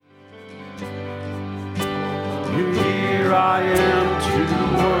Here I am to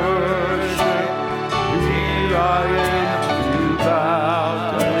worship. Here I am to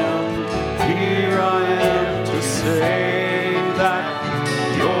bow down. Here I am to say that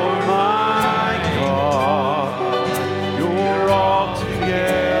you're my God. You're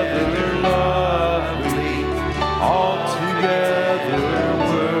altogether lovely, altogether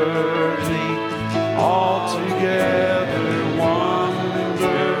worthy, altogether wonderful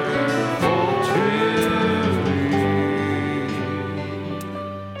to me.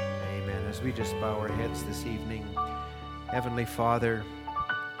 Amen. As we just bow our heads this evening, Heavenly Father,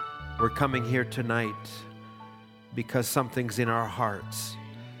 we're coming here tonight because something's in our hearts.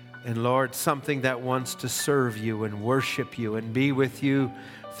 And Lord, something that wants to serve you and worship you and be with you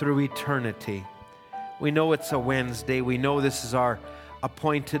through eternity. We know it's a Wednesday. We know this is our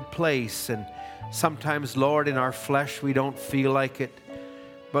appointed place. And sometimes, Lord, in our flesh, we don't feel like it.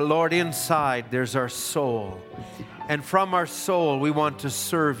 But Lord, inside, there's our soul. And from our soul, we want to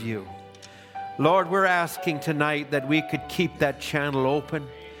serve you. Lord, we're asking tonight that we could keep that channel open.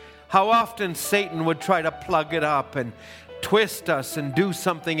 How often Satan would try to plug it up and twist us and do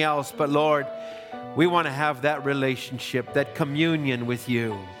something else. But Lord, we want to have that relationship, that communion with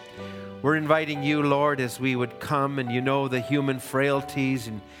you. We're inviting you, Lord, as we would come, and you know the human frailties,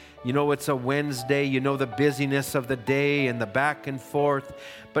 and you know it's a Wednesday, you know the busyness of the day and the back and forth.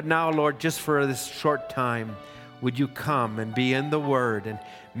 But now, Lord, just for this short time, would you come and be in the Word and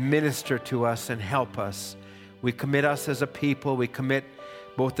minister to us and help us. We commit us as a people. We commit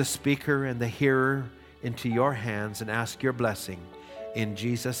both the speaker and the hearer into your hands and ask your blessing. In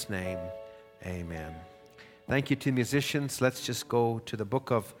Jesus' name, amen. Thank you to the musicians. Let's just go to the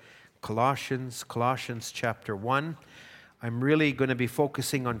book of Colossians chapter 1. I'm really going to be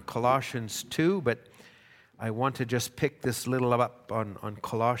focusing on Colossians 2, but I want to just pick this little up on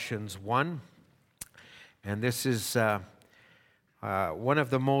Colossians 1. And this is one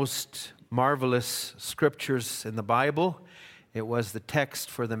of the most marvelous scriptures in the Bible. It was the text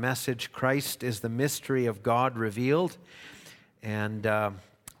for the message, Christ is the mystery of God revealed. And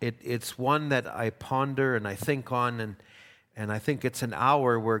it's one that I ponder and I think on, and I think it's an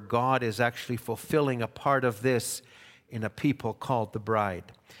hour where God is actually fulfilling a part of this in a people called the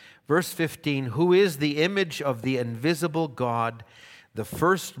bride. Verse 15, who is the image of the invisible God, the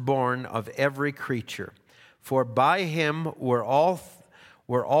firstborn of every creature. For by him were all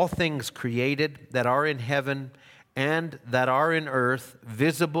things created that are in heaven and that are in earth,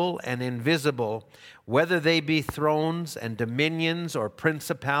 visible and invisible, whether they be thrones and dominions or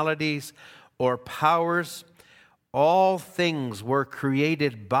principalities or powers. All things were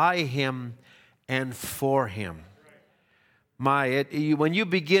created by him and for him. When you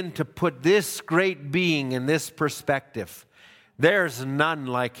begin to put this great being in this perspective, there's none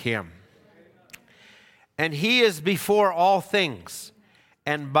like him. And he is before all things,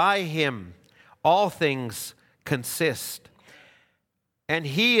 and by him all things consist. And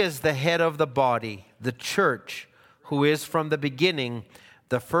he is the head of the body, the church, who is from the beginning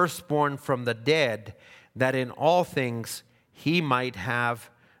the firstborn from the dead, that in all things he might have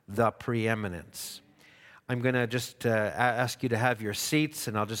the preeminence. I'm going to just ask you to have your seats,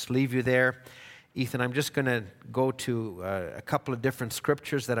 and I'll just leave you there. Ethan, I'm just going to go to a couple of different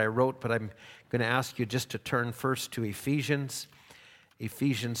scriptures that I wrote, but I'm going to ask you just to turn first to Ephesians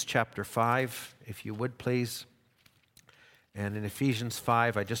chapter 5, if you would, please. And in Ephesians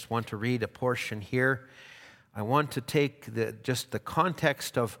 5, I just want to read a portion here. I want to take just the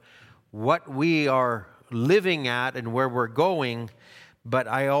context of what we are living at and where we're going, but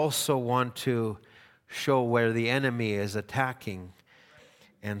I also want to show where the enemy is attacking.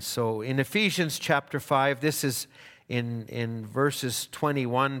 And so in Ephesians chapter 5, this is in verses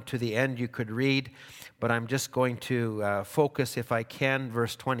 21 to the end, you could read, but I'm just going to focus, if I can,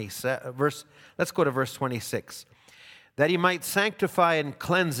 let's go to verse 26. That he might sanctify and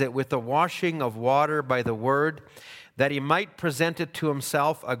cleanse it with the washing of water by the word, that he might present it to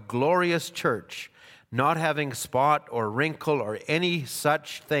himself a glorious church, not having spot or wrinkle or any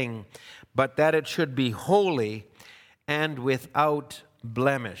such thing, but that it should be holy and without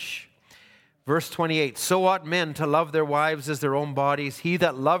blemish. Verse 28, so ought men to love their wives as their own bodies. He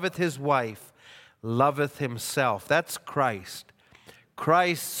that loveth his wife loveth himself. That's Christ.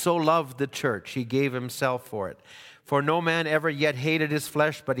 Christ so loved the church, he gave himself for it. For no man ever yet hated his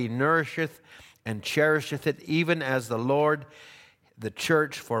flesh, but he nourisheth and cherisheth it, even as the Lord the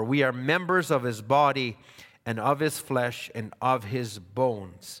church. For we are members of his body, and of his flesh, and of his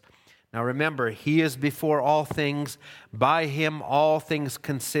bones. Now remember, he is before all things. By him all things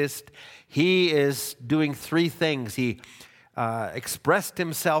consist. He is doing three things. He expressed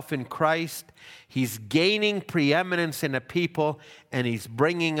himself in Christ. He's gaining preeminence in a people, and he's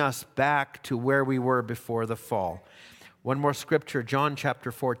bringing us back to where we were before the fall. One more scripture, John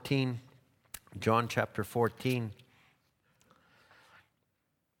chapter 14. John chapter 14.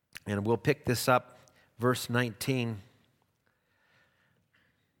 And we'll pick this up, verse 19.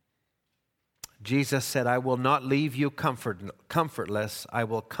 Jesus said, I will not leave you comfortless. I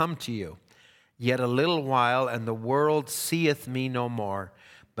will come to you. Yet a little while, and the world seeth me no more.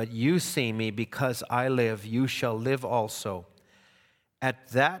 But you see me, because I live, you shall live also. At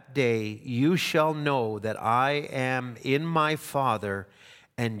that day you shall know that I am in my Father,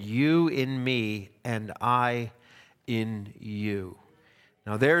 and you in me, and I in you.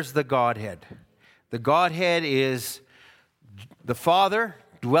 Now there's the Godhead. The Godhead is the Father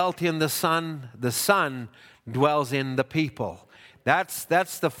dwelt in the Son dwells in the people. That's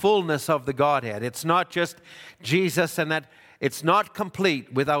the fullness of the Godhead. It's not just Jesus, and that it's not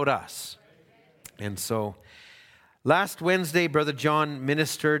complete without us. And so last Wednesday, Brother John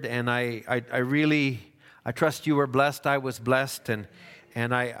ministered, and I trust you were blessed. I was blessed, and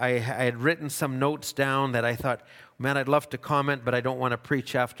I had written some notes down that I thought, man, I'd love to comment, but I don't want to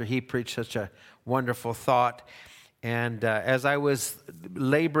preach after he preached such a wonderful thought. And as I was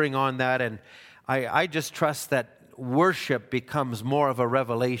laboring on that, and I just trust that worship becomes more of a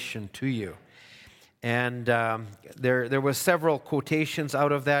revelation to you. And there was several quotations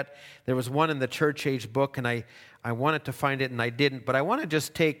out of that. There was one in the Church Age book, and I wanted to find it, and I didn't. But I want to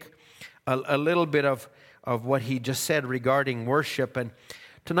just take a little bit of what he just said regarding worship. And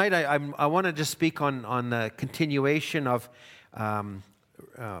tonight I want to just speak on the continuation of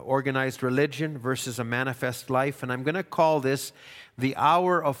organized religion versus a manifest life. And I'm going to call this the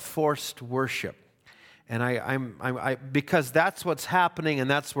hour of forced worship. And I because that's what's happening, and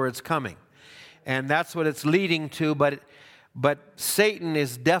that's where it's coming. And that's what it's leading to, but Satan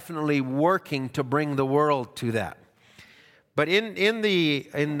is definitely working to bring the world to that. But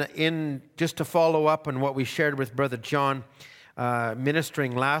in just to follow up on what we shared with Brother John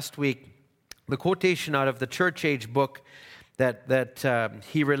ministering last week, the quotation out of the Church Age book that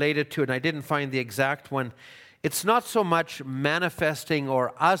he related to, and I didn't find the exact one. It's not so much manifesting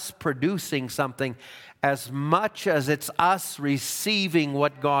or us producing something as much as it's us receiving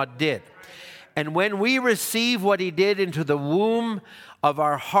what God did. And when we receive what he did into the womb of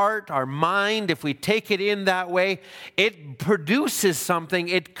our heart, our mind, if we take it in that way, it produces something.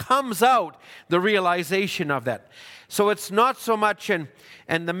 It comes out, the realization of that. So it's not so much, and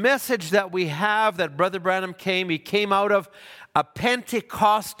the message that we have, that Brother Branham he came out of a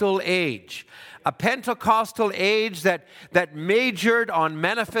Pentecostal age. A Pentecostal age that majored on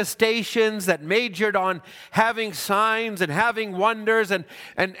manifestations, that majored on having signs and having wonders, and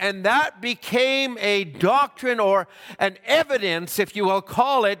that became a doctrine or an evidence, if you will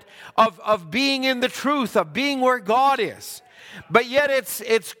call it, of being in the truth, of being where God is. But yet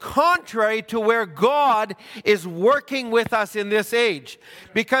it's contrary to where God is working with us in this age.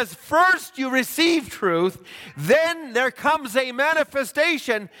 Because first you receive truth, then there comes a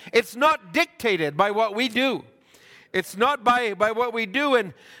manifestation. It's not dictated by what we do. It's not by what we do.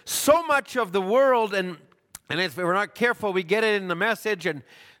 And so much of the world, and if we're not careful, we get it in the message, and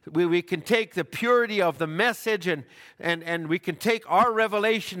we can take the purity of the message, and we can take our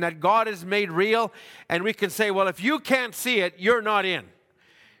revelation that God has made real, and we can say, well, if you can't see it, you're not in.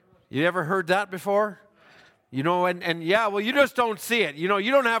 You ever heard that before? You know, and yeah, well, you just don't see it. You know,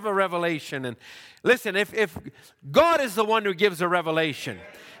 you don't have a revelation. And listen, if God is the one who gives a revelation,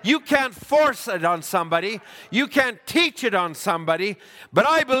 you can't force it on somebody. You can't teach it on somebody. But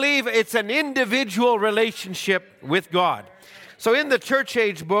I believe it's an individual relationship with God. So in the Church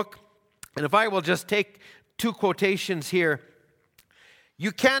Age book, and if I will just take two quotations here,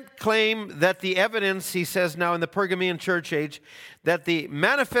 you can't claim that the evidence, he says now in the Pergamean Church Age, that the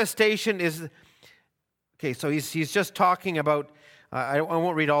manifestation is... Okay, so he's just talking about, I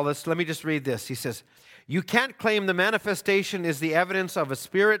won't read all this, let me just read this. He says, you can't claim the manifestation is the evidence of a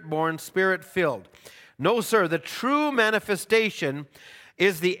spirit-born, spirit-filled. No, sir, the true manifestation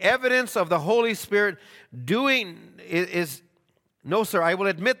is the evidence of the Holy Spirit No, sir, I will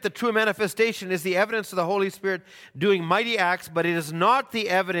admit the true manifestation is the evidence of the Holy Spirit doing mighty acts, but it is not the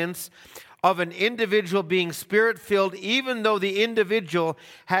evidence of an individual being spirit-filled, even though the individual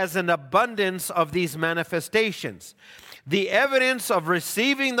has an abundance of these manifestations. The evidence of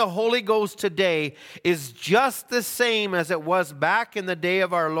receiving the Holy Ghost today is just the same as it was back in the day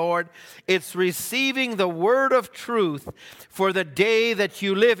of our Lord. It's receiving the word of truth for the day that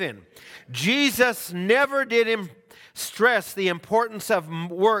you live in. Jesus never did stressed the importance of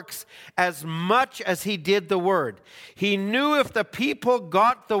works as much as he did the word. He knew if the people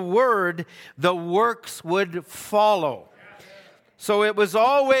got the word, the works would follow. So it was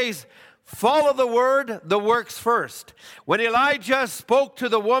always follow the word, the works first. When Elijah spoke to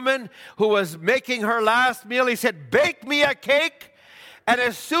the woman who was making her last meal, he said, "Bake me a cake." And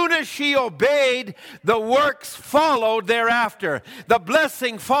as soon as she obeyed, the works followed thereafter. The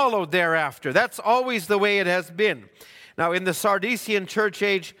blessing followed thereafter. That's always the way it has been. Now, in the Sardisian church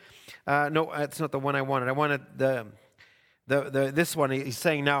age, no, that's not the one I wanted. I wanted this one. He's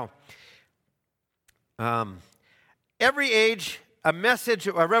saying now, every age, a message,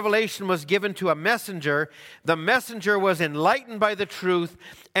 a revelation was given to a messenger. The messenger was enlightened by the truth,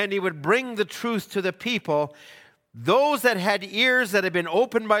 and he would bring the truth to the people. Those that had ears that had been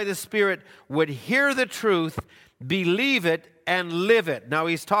opened by the Spirit would hear the truth, believe it, and live it. Now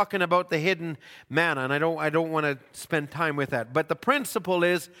he's talking about the hidden manna, and I don't want to spend time with that. But the principle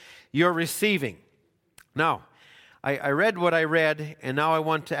is you're receiving. Now, I read what I read, and now I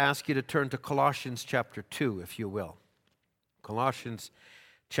want to ask you to turn to Colossians chapter 2, if you will. Colossians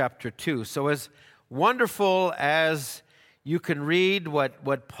chapter 2. So as wonderful as you can read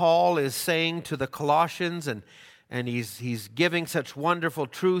what Paul is saying to the Colossians, and he's giving such wonderful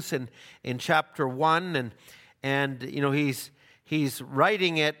truths in chapter 1, and you know he's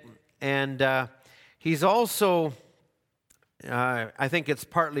writing it, and he's also I think it's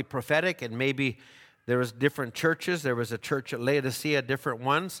partly prophetic, and maybe there was different churches. There was a church at Laodicea, different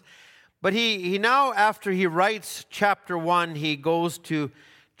ones. But he now, after he writes chapter 1, he goes to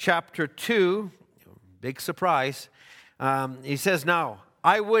chapter 2. Big surprise. He says, "Now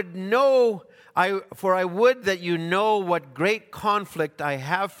I would that you know what great conflict I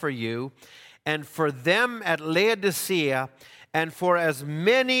have for you, and for them at Laodicea, and for as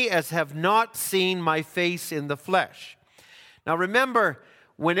many as have not seen my face in the flesh." Now remember,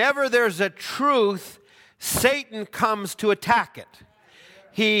 whenever there's a truth, Satan comes to attack it.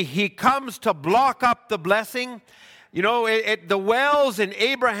 He comes to block up the blessing. You know, the wells in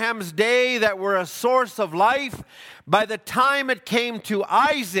Abraham's day that were a source of life, by the time it came to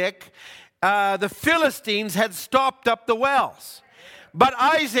Isaac, the Philistines had stopped up the wells. But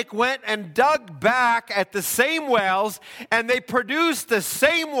Isaac went and dug back at the same wells, and they produced the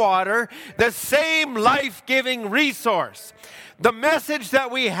same water, the same life-giving resource. The message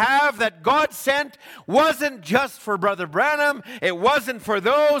that we have that God sent wasn't just for Brother Branham. It wasn't for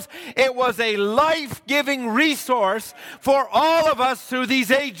those. It was a life-giving resource for all of us through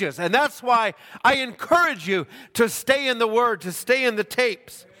these ages. And that's why I encourage you to stay in the Word, to stay in the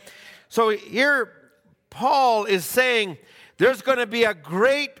tapes. So here Paul is saying there's going to be a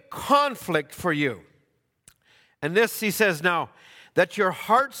great conflict for you. And this, he says now, that your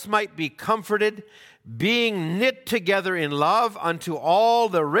hearts might be comforted, being knit together in love unto all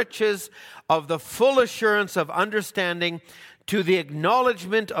the riches of the full assurance of understanding, to the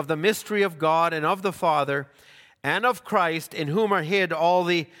acknowledgement of the mystery of God and of the Father and of Christ, in whom are hid all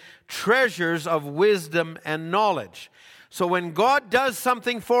the treasures of wisdom and knowledge. So when God does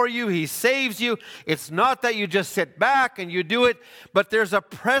something for you, He saves you, it's not that you just sit back and you do it, but there's a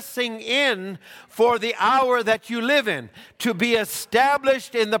pressing in for the hour that you live in, to be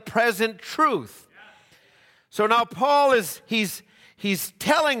established in the present truth. So now Paul he's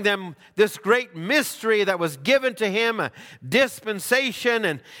telling them this great mystery that was given to him, a dispensation,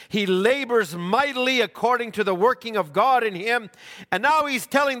 and he labors mightily according to the working of God in him. And now he's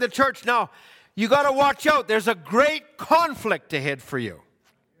telling the church, now, you got to watch out. There's a great conflict ahead for you.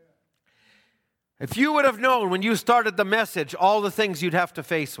 If you would have known when you started the message all the things you'd have to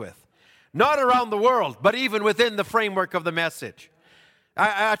face with, not around the world, but even within the framework of the message,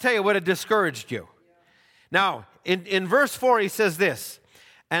 I tell you, it would have discouraged you. Now, in verse 4, he says this,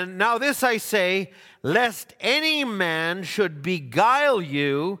 "And now this I say, lest any man should beguile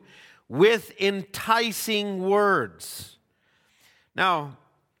you with enticing words." Now,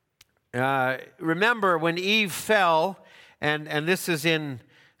 remember when Eve fell, and this is in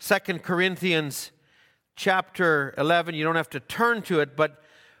 2 Corinthians chapter 11. You don't have to turn to it, but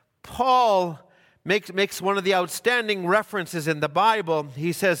Paul makes one of the outstanding references in the Bible.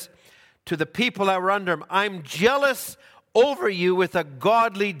 He says to the people that were under him, "I'm jealous over you with a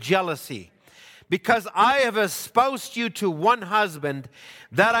godly jealousy, because I have espoused you to one husband,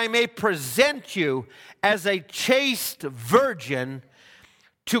 that I may present you as a chaste virgin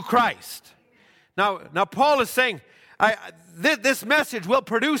to Christ." Now Paul is saying, this message will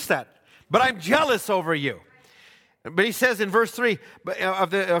produce that, but I'm jealous over you. But he says in verse 3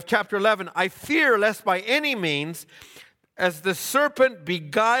 of chapter 11, "I fear lest by any means as the serpent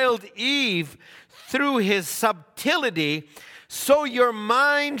beguiled Eve through his subtlety, so your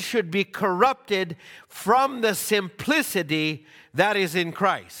mind should be corrupted from the simplicity that is in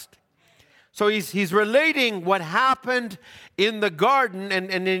Christ. So he's relating what happened in the garden,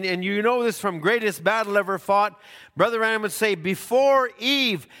 and you know this from Greatest Battle Ever Fought. Brother Branham would say, before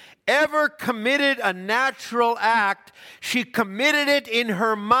Eve ever committed a natural act, she committed it in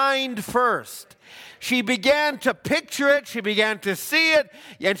her mind first. She began to picture it, she began to see it,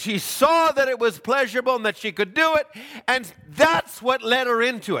 and she saw that it was pleasurable and that she could do it, and that's what led her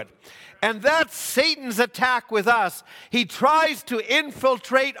into it. And that's Satan's attack with us. He tries to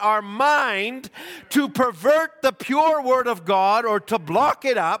infiltrate our mind to pervert the pure Word of God, or to block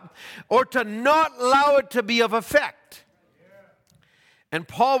it up, or to not allow it to be of effect. And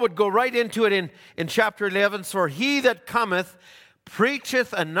Paul would go right into it in chapter 11. For he that cometh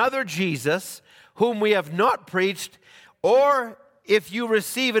preacheth another Jesus, whom we have not preached, or if you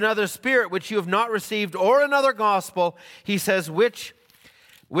receive another spirit which you have not received, or another gospel, he says, which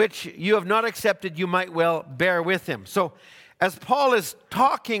you have not accepted, you might well bear with him. So as Paul is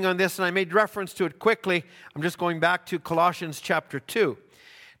talking on this, and I made reference to it quickly, I'm just going back to Colossians chapter 2.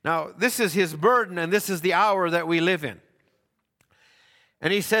 Now, this is his burden, and this is the hour that we live in.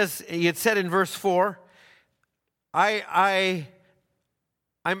 And he says, he had said in verse 4, I'm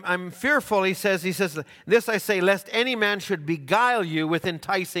fearful, he says, this I say, lest any man should beguile you with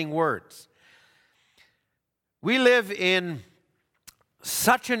enticing words. We live in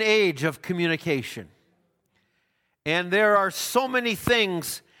such an age of communication. And there are so many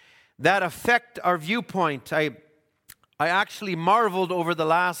things that affect our viewpoint. I actually marveled over the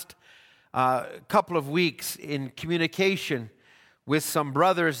last couple of weeks in communication with some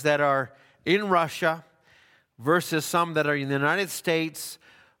brothers that are in Russia versus some that are in the United States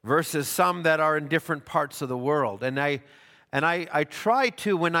versus some that are in different parts of the world. And I try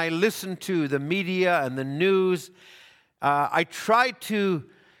to, when I listen to the media and the news, I try to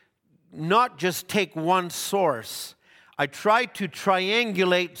not just take one source. I try to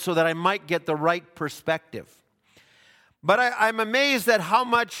triangulate so that I might get the right perspective. But I'm amazed at how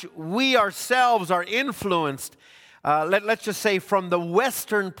much we ourselves are influenced, let's just say from the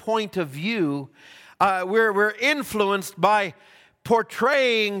Western point of view. We're influenced by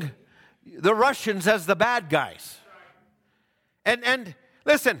portraying the Russians as the bad guys. And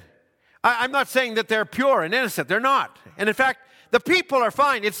listen, I'm not saying that they're pure and innocent. They're not. And in fact, the people are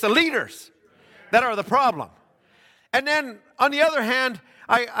fine. It's the leaders that are the problem. And then, on the other hand,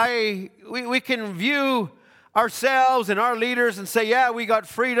 we can view ourselves and our leaders and say, yeah, we got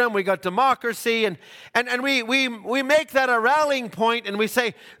freedom, we got democracy, and we make that a rallying point, and we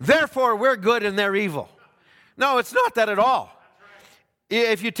say, therefore, we're good and they're evil. No, it's not that at all.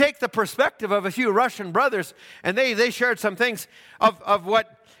 If you take the perspective of a few Russian brothers, and they shared some things of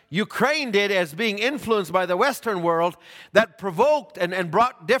what Ukraine did as being influenced by the Western world that provoked and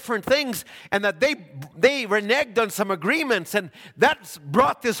brought different things, and that they reneged on some agreements, and that's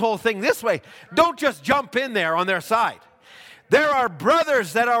brought this whole thing this way. Don't just jump in there on their side. There are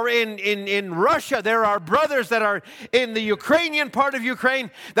brothers that are in Russia. There are brothers that are in the Ukrainian part of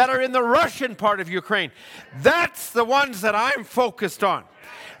Ukraine, that are in the Russian part of Ukraine. That's the ones that I'm focused on.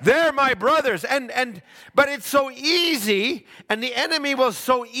 They're my brothers. But it's so easy, and the enemy will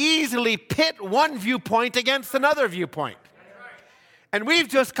so easily pit one viewpoint against another viewpoint. And we've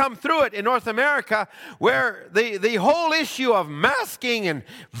just come through it in North America, where the whole issue of masking and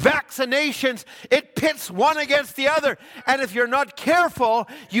vaccinations, it pits one against the other. And if you're not careful,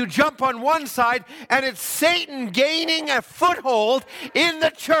 you jump on one side, and it's Satan gaining a foothold in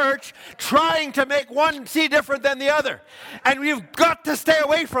the church, trying to make one see different than the other. And we've got to stay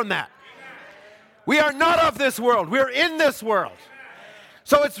away from that. We are not of this world. We're in this world.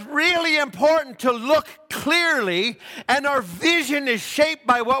 So it's really important to look clearly, and our vision is shaped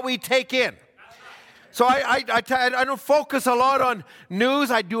by what we take in. So I don't focus a lot on news.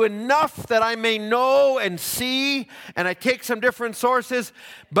 I do enough that I may know and see, and I take some different sources.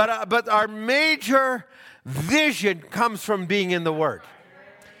 But our major vision comes from being in the Word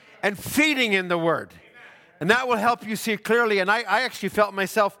and feeding in the Word. And that will help you see clearly. And I actually felt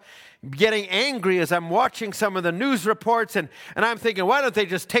myself getting angry as I'm watching some of the news reports, and I'm thinking, why don't they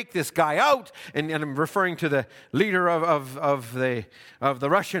just take this guy out? And I'm referring to the leader of the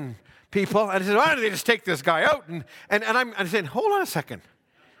Russian people. And I said, why don't they just take this guy out? And I'm saying, hold on a second.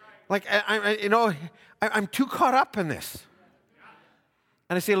 Like, I'm too caught up in this.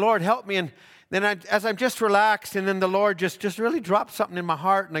 And I say, Lord, help me. And then as I'm just relaxed, and then the Lord just really drops something in my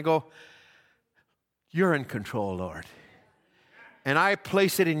heart, and I go, you're in control, Lord. And I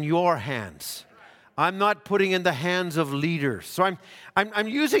place it in your hands. I'm not putting in the hands of leaders. So I'm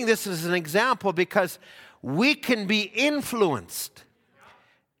using this as an example because we can be influenced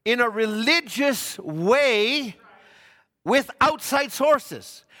in a religious way with outside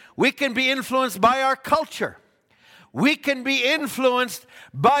sources. We can be influenced by our culture. We can be influenced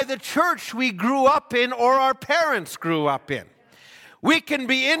by the church we grew up in or our parents grew up in. We can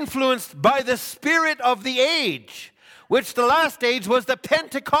be influenced by the spirit of the age, which the last age was the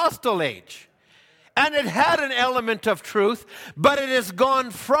Pentecostal age. And it had an element of truth, but it has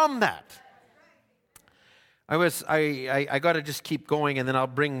gone from that. I got to just keep going, and then I'll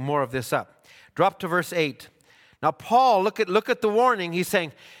bring more of this up. Drop to verse 8. Now, Paul, look at the warning. He's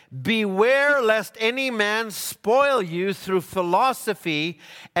saying, beware lest any man spoil you through philosophy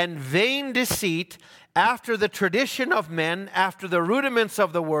and vain deceit, after the tradition of men, after the rudiments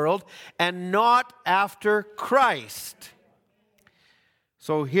of the world, and not after Christ.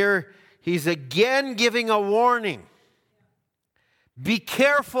 So here he's again giving a warning. Be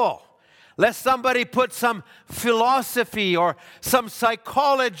careful lest somebody put some philosophy or some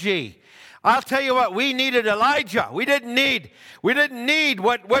psychology. I'll tell you what, we needed Elijah. We didn't need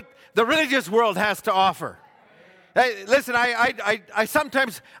what the religious world has to offer. Hey, listen, I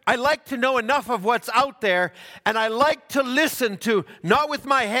sometimes like to know enough of what's out there, and I like to listen to, not with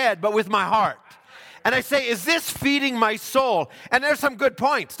my head, but with my heart. And I say, is this feeding my soul? And there's some good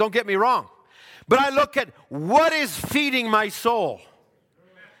points, don't get me wrong. But I look at what is feeding my soul.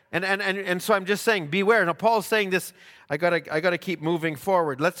 And so I'm just saying, beware. Now, Paul's saying this. I gotta keep moving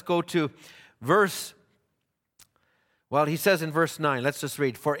forward. Let's go to he says in verse 9, let's just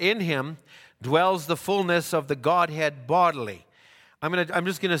read. For in him dwells the fullness of the Godhead bodily. I'm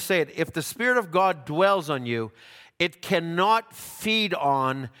just gonna say it. If the Spirit of God dwells on you, it cannot feed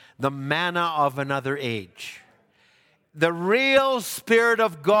on the manna of another age. The real Spirit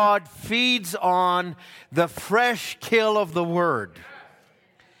of God feeds on the fresh kill of the Word.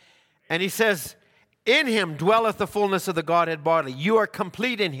 And he says, in him dwelleth the fullness of the Godhead bodily. You are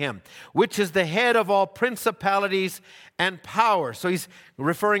complete in him, which is the head of all principalities and power. So he's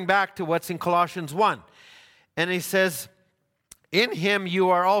referring back to what's in Colossians 1. And he says, in him you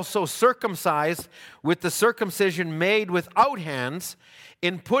are also circumcised with the circumcision made without hands,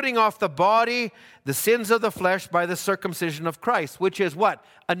 in putting off the body, the sins of the flesh by the circumcision of Christ, which is what?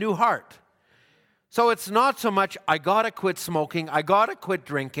 A new heart. So it's not so much, I got to quit smoking, I got to quit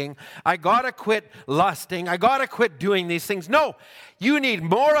drinking, I got to quit lusting, I got to quit doing these things. No, you need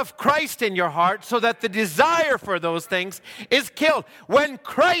more of Christ in your heart so that the desire for those things is killed. When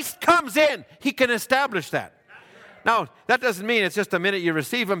Christ comes in, he can establish that. Now, that doesn't mean it's just a minute you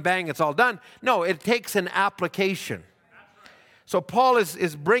receive him, bang, it's all done. No, it takes an application. So Paul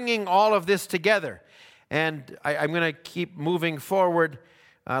is bringing all of this together. And I'm going to keep moving forward.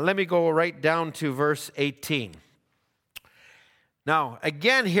 Let me go right down to verse 18. Now,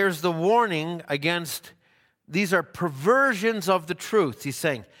 again, here's the warning against, these are perversions of the truth. He's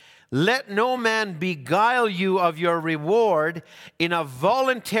saying, let no man beguile you of your reward in a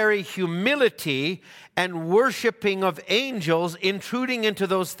voluntary humility and worshiping of angels, intruding into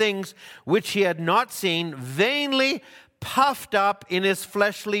those things which he had not seen, vainly puffed up in his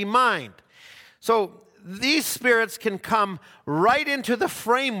fleshly mind. So, these spirits can come right into the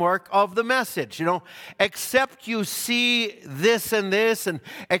framework of the message. Except you see this, and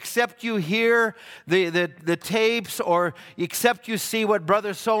except you hear the tapes, or except you see what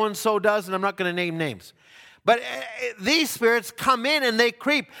brother so-and-so does, and I'm not going to name names. But these spirits come in and they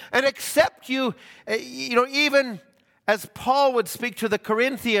creep. And except you, even as Paul would speak to the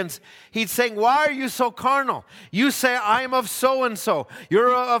Corinthians, he's saying, why are you so carnal? You say, I'm of so-and-so.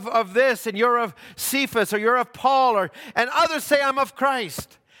 You're of this, and you're of Cephas, or you're of Paul, and others say, I'm of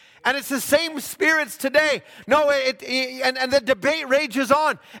Christ. And it's the same spirits today. No, and the debate rages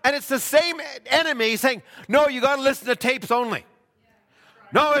on. And it's the same enemy saying, no, you got to listen to tapes only.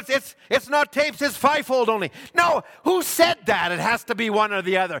 No, it's not tapes, it's fivefold only. No, who said that? It has to be one or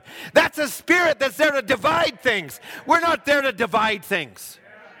the other. That's a spirit that's there to divide things. We're not there to divide things.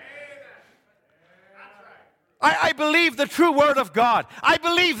 I believe the true word of God. I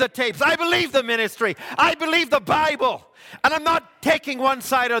believe the tapes. I believe the ministry. I believe the Bible. And I'm not taking one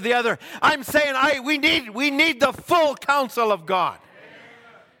side or the other. I'm saying we need the full counsel of God.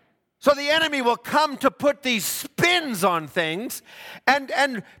 So the enemy will come to put these spins on things,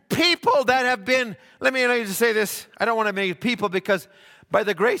 and people that have been, let me just say this, I don't want to make people, because by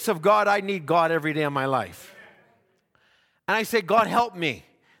the grace of God, I need God every day of my life. And I say, God, help me,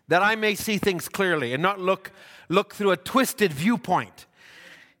 that I may see things clearly and not look through a twisted viewpoint.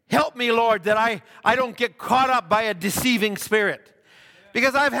 Help me, Lord, that I don't get caught up by a deceiving spirit.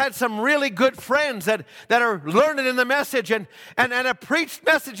 Because I've had some really good friends that are learning in the message and have preached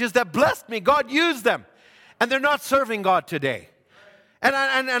messages that blessed me. God used them. And they're not serving God today. And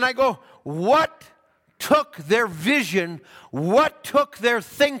I go, what took their vision? What took their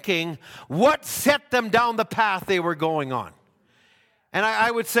thinking? What set them down the path they were going on? And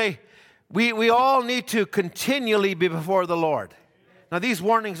I would say, we all need to continually be before the Lord. Now, these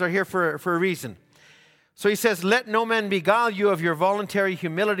warnings are here for a reason. So he says, let no man beguile you of your voluntary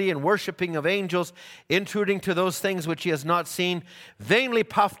humility and worshiping of angels, intruding to those things which he has not seen, vainly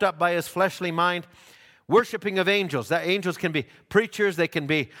puffed up by his fleshly mind. Worshiping of angels. That angels can be preachers, they can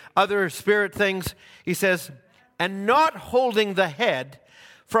be other spirit things. He says, and not holding the head,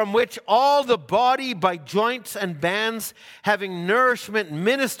 from which all the body by joints and bands, having nourishment,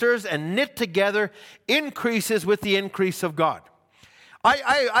 ministers and knit together, increases with the increase of God.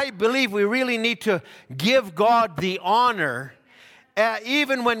 I believe we really need to give God the honor.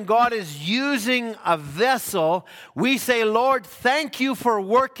 Even when God is using a vessel, we say, Lord, thank you for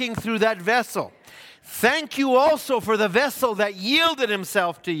working through that vessel. Thank you also for the vessel that yielded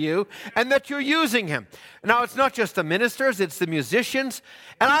himself to you and that you're using him. Now, it's not just the ministers, it's the musicians.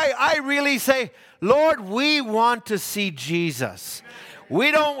 And I really say, Lord, we want to see Jesus. We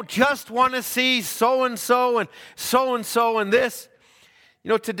don't just want to see so-and-so and this. You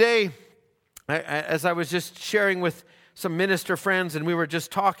know, today, as I was just sharing with some minister friends, and we were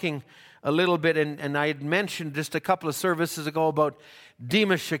just talking a little bit, and I had mentioned just a couple of services ago about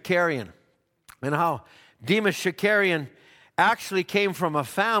Demas Shakarian, and how Demas Shakarian actually came from a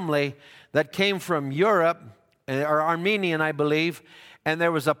family that came from Europe, or Armenian, I believe, and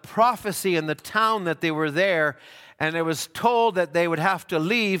there was a prophecy in the town that they were there, and it was told that they would have to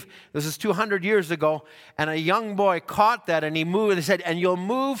leave. This is 200 years ago. And a young boy caught that and he moved. He said, and you'll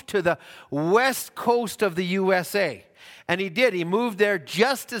move to the west coast of the USA. And he did. He moved there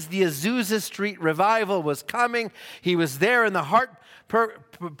just as the Azusa Street revival was coming. He was there in the heart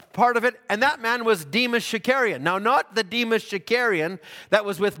part of it. And that man was Demas Shakarian. Now, not the Demas Shakarian that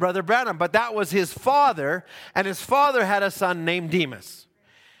was with Brother Branham, but that was his father. And his father had a son named Demas.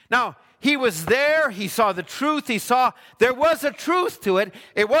 Now, he was there, he saw the truth, he saw there was a truth to it.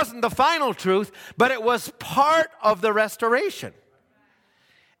 It wasn't the final truth, but it was part of the restoration.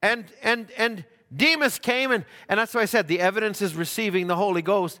 And Demas came, and that's why I said the evidence is receiving the Holy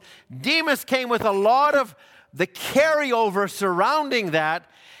Ghost. Demas came with a lot of the carryover surrounding that,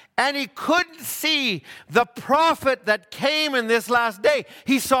 and he couldn't see the prophet that came in this last day.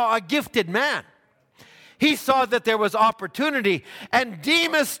 He saw a gifted man. He saw that there was opportunity, and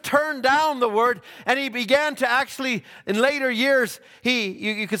Demas turned down the word, and he began to actually, in later years,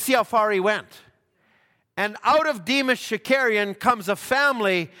 you could see how far he went. And out of Demas Shakarian comes a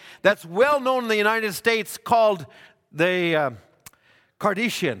family that's well known in the United States called the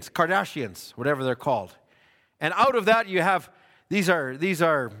Kardashians, whatever they're called. And out of that you have, these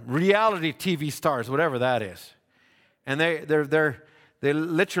are reality TV stars, whatever that is. And they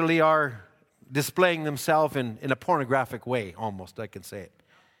literally are displaying themselves in a pornographic way, almost, I can say it.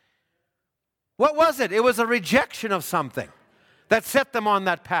 What was it? It was a rejection of something that set them on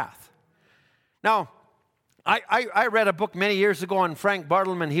that path. Now, I read a book many years ago on Frank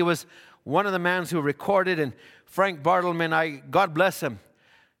Bartleman. He was one of the men who recorded, and Frank Bartleman, God bless him,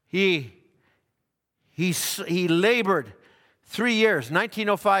 he labored 3 years,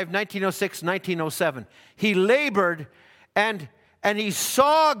 1905, 1906, 1907. He labored, and he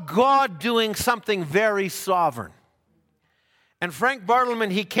saw God doing something very sovereign. And Frank Bartleman,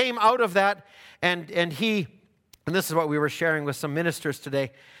 he came out of that, and this is what we were sharing with some ministers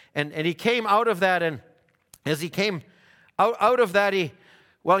today, and he came out of that, and as he came out of that,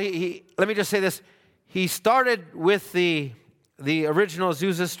 let me just say this, he started with the original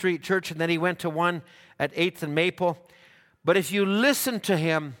Azusa Street Church, and then he went to one at 8th and Maple. But if you listen to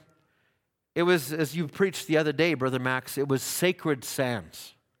him, it was, as you preached the other day, Brother Max, it was sacred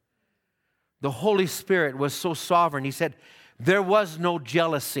sands. The Holy Spirit was so sovereign. He said, there was no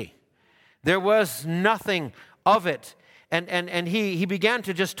jealousy. There was nothing of it. And he began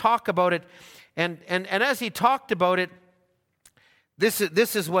to just talk about it. And as he talked about it, this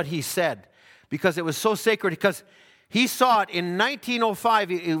is what he said. Because it was so sacred. Because he saw it in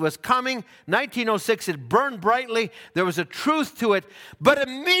 1905. It was coming. 1906, it burned brightly. There was a truth to it. But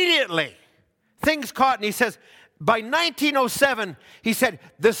immediately, things caught, and he says, by 1907, he said,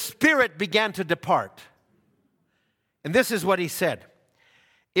 the Spirit began to depart. And this is what he said.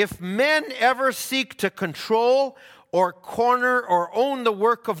 If men ever seek to control or corner or own the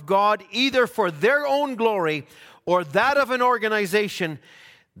work of God, either for their own glory or that of an organization,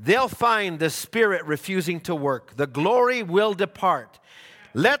 they'll find the Spirit refusing to work. The glory will depart.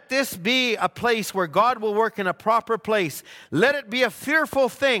 Let this be a place where God will work in a proper place. Let it be a fearful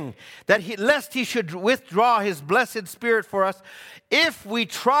thing lest he should withdraw his blessed Spirit for us. If we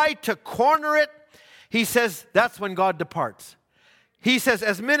try to corner it, he says, that's when God departs. He says,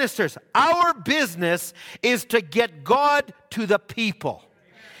 as ministers, our business is to get God to the people.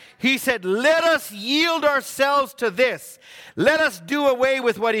 He said, let us yield ourselves to this. Let us do away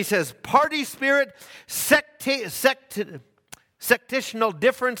with what he says, party spirit, sectional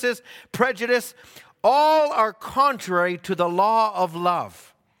differences, prejudice. All are contrary to the law of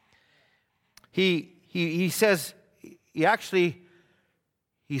love. He says,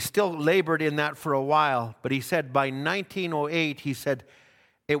 he still labored in that for a while, but he said by 1908, he said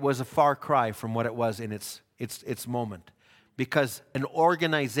it was a far cry from what it was in its moment, because an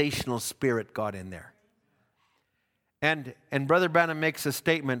organizational spirit got in there. And Brother Branham makes a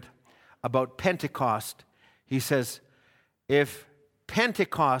statement about Pentecost. He says, if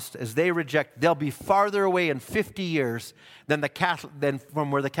Pentecost, as they reject, they'll be farther away in 50 years than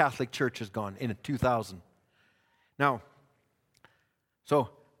from where the Catholic Church has gone in 2000. Now, so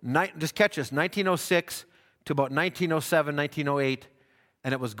just catch this, 1906 to about 1907, 1908,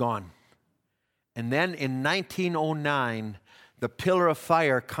 and it was gone. And then in 1909, the pillar of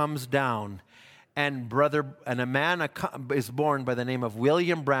fire comes down, and a man is born by the name of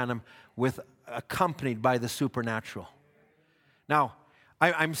William Branham, accompanied by the supernatural. Now,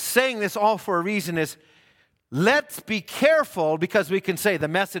 I'm saying this all for a reason is, let's be careful, because we can say the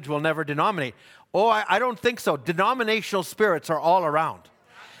message will never denominate. Oh, I don't think so. Denominational spirits are all around.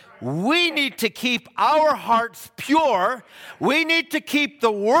 We need to keep our hearts pure. We need to keep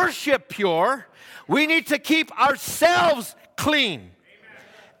the worship pure. We need to keep ourselves clean,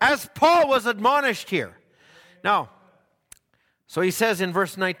 as Paul was admonished here. Now, so he says in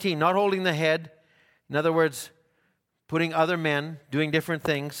verse 19, not holding the head, in other words, putting other men, doing different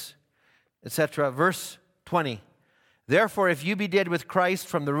things, etc. Verse 20, therefore, if you be dead with Christ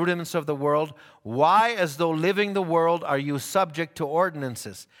from the rudiments of the world, why, as though living the world, are you subject to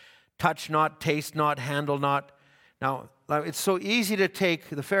ordinances? Touch not, taste not, handle not. Now, it's so easy to take.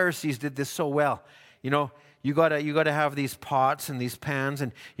 The Pharisees did this so well. You know, you gotta have these pots and these pans,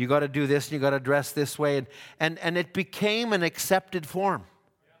 and you got to do this, and you got to dress this way, and it became an accepted form.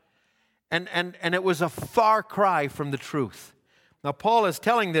 And it was a far cry from the truth. Now, Paul is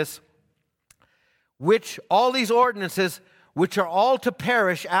telling this, which all these ordinances, which are all to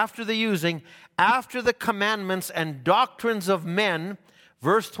perish after the using, after the commandments and doctrines of men.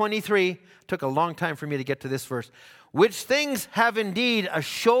 Verse 23, took a long time for me to get to this verse. Which things have indeed a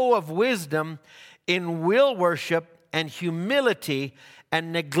show of wisdom in will worship and humility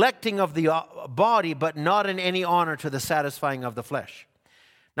and neglecting of the body, but not in any honor to the satisfying of the flesh.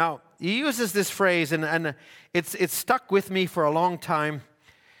 Now, he uses this phrase, and it's stuck with me for a long time,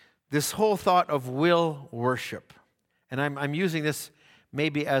 this whole thought of will worship. And I'm using this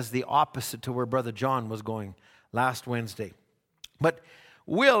maybe as the opposite to where Brother John was going last Wednesday. But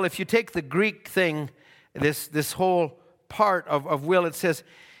will, if you take the Greek thing, this whole part of will, it says,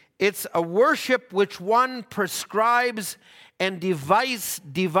 it's a worship which one prescribes and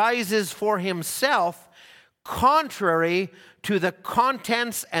devises for himself, contrary to the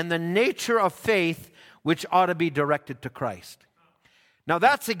contents and the nature of faith which ought to be directed to Christ. Now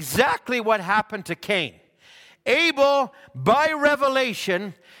that's exactly what happened to Cain. Abel, by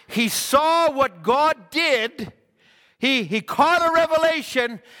revelation, he saw what God did. He caught a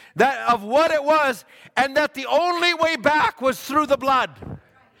revelation of what it was, and that the only way back was through the blood.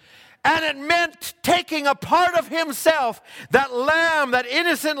 And it meant taking a part of himself, that lamb, that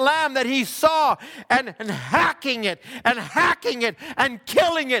innocent lamb that he saw, and hacking it and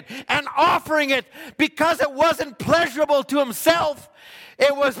killing it and offering it, because it wasn't pleasurable to himself.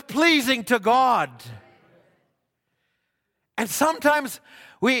 It was pleasing to God. And sometimes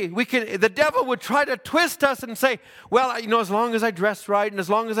the devil would try to twist us and say, well, as long as I dress right and as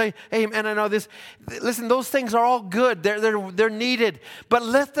long as I know this. Listen, those things are all good. They're needed. But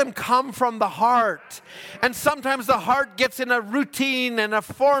let them come from the heart. And sometimes the heart gets in a routine and a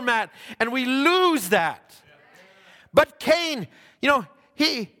format, and we lose that. But Cain,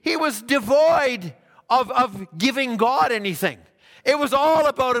 he was devoid of giving God anything. It was all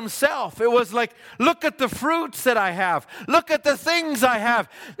about himself. It was like, look at the fruits that I have. Look at the things I have.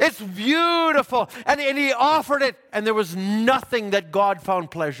 It's beautiful. And he offered it, and there was nothing that God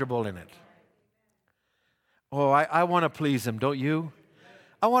found pleasurable in it. Oh, I want to please him, don't you?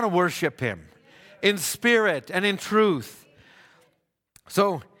 I want to worship him in spirit and in truth.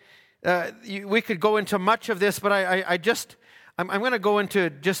 So we could go into much of this, but I'm going to go into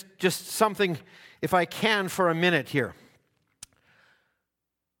just something, if I can, for a minute here.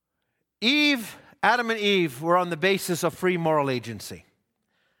 Adam and Eve were on the basis of free moral agency.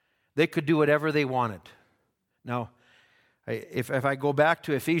 They could do whatever they wanted. Now, if I go back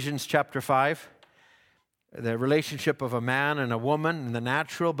to Ephesians chapter 5, the relationship of a man and a woman in the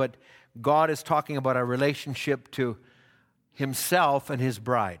natural, but God is talking about a relationship to himself and his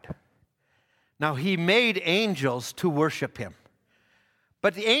bride. Now, he made angels to worship him.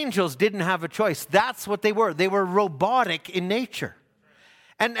 But the angels didn't have a choice. That's what they were. They were robotic in nature.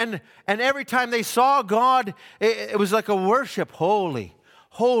 And every time they saw God, it was like a worship. Holy,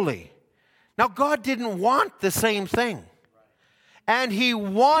 holy. Now, God didn't want the same thing. And he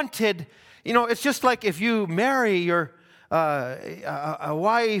wanted, it's just like if you marry your a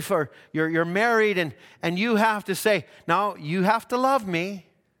wife, or you're married and you have to say, now you have to love me.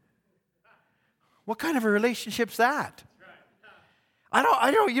 What kind of a relationship's that?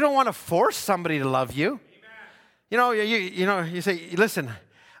 You don't want to force somebody to love you. You say, listen,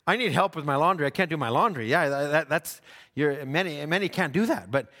 I need help with my laundry. I can't do my laundry. Yeah, many can't do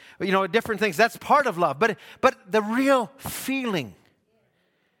that. But different things. That's part of love. But the real feeling.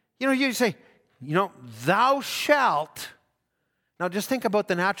 You say, thou shalt. Now just think about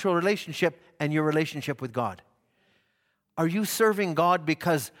the natural relationship and your relationship with God. Are you serving God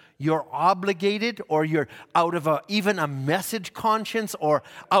because you're obligated, or you're out of even a message conscience, or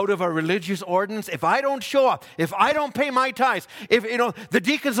out of a religious ordinance? If I don't show up, if I don't pay my tithes, if the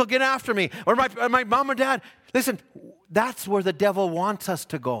deacons will get after me, or my mom or dad. Listen, that's where the devil wants us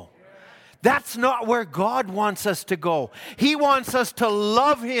to go. That's not where God wants us to go. He wants us to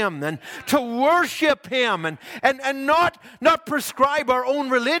love him and to worship him and not prescribe our own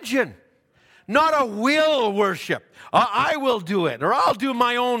religion. Not a will worship. I will do it, or I'll do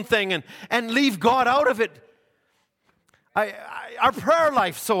my own thing and leave God out of it. Our prayer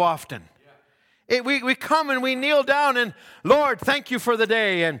life so often. We come and we kneel down and, Lord, thank you for the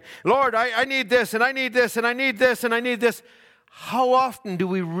day. And Lord, I need this, and I need this, and I need this, and I need this. How often do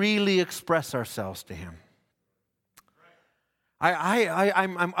we really express ourselves to him? I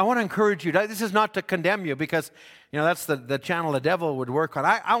want to encourage you. This is not to condemn you, because that's the channel the devil would work on.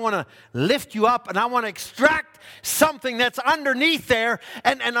 I want to lift you up, and I want to extract something that's underneath there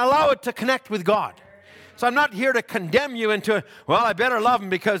and allow it to connect with God. So I'm not here to condemn you into, well, I better love him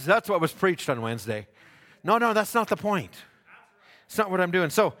because that's what was preached on Wednesday. No, that's not the point. It's not what I'm doing.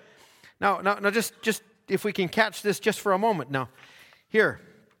 So now just if we can catch this just for a moment. Now, here,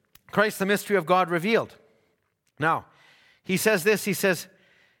 Christ, the mystery of God revealed. Now, he says this, he says,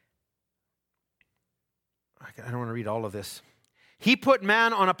 I don't want to read all of this. He put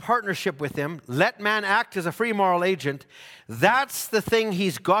man on a partnership with him. Let man act as a free moral agent. That's the thing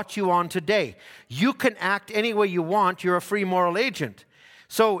he's got you on today. You can act any way you want. You're a free moral agent.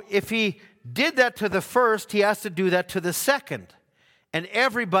 So if he did that to the first, he has to do that to the second. And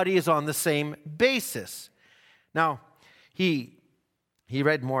everybody is on the same basis. Now, he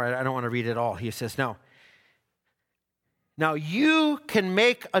read more. I don't want to read it all. He says, Now you can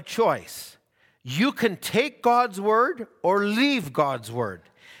make a choice. You can take God's word or leave God's word.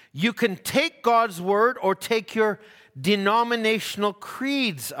 You can take God's word or take your denominational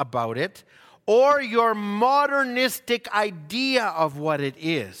creeds about it, or your modernistic idea of what it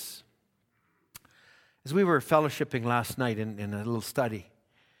is. As we were fellowshipping last night in a little study,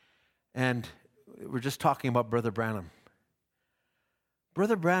 and we're just talking about Brother Branham.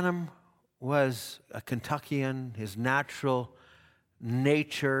 Brother Branham was a Kentuckian. His natural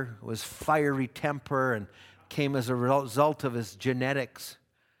nature was fiery temper and came as a result of his genetics.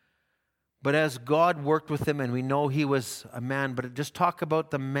 But as God worked with him, and we know he was a man, but just talk about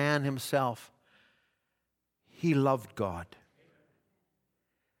the man himself. He loved God.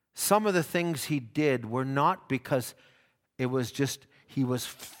 Some of the things he did were not because it was just he was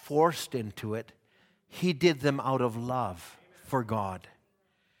forced into it. He did them out of love for God.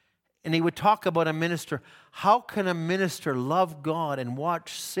 And he would talk about a minister. How can a minister love God and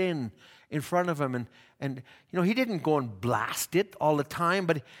watch sin in front of him? And he didn't go and blast it all the time,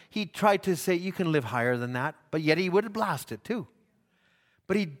 but he tried to say, you can live higher than that. But yet he would blast it too.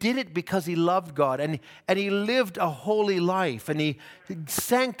 But he did it because he loved God, and he lived a holy life, and he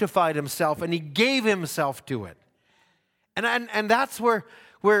sanctified himself, and he gave himself to it. And that's where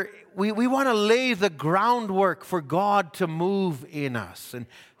we want to lay the groundwork for God to move in us and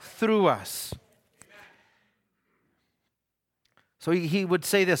through us. So he would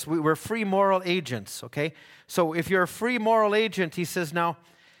say this, we're free moral agents, okay? So if you're a free moral agent, he says, now,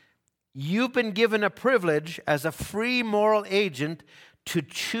 you've been given a privilege as a free moral agent to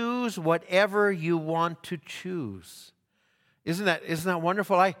choose whatever you want to choose. Isn't that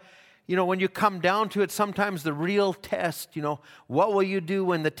wonderful? When you come down to it, sometimes the real test, what will you do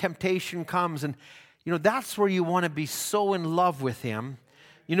when the temptation comes? And, that's where you want to be so in love with Him.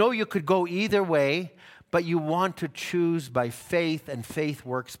 You could go either way, but you want to choose by faith, and faith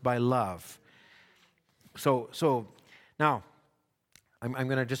works by love. So now, I'm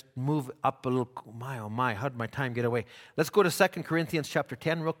going to just move up a little. Oh my, how did my time get away? Let's go to 2 Corinthians chapter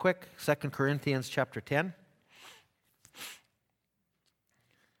 10 real quick. 2 Corinthians chapter 10.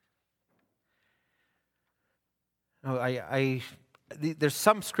 There's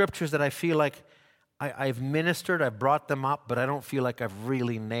some scriptures that I feel like I've ministered, I've brought them up, but I don't feel like I've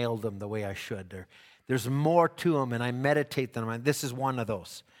really nailed them the way I should. There's more to them, and I meditate them, and this is one of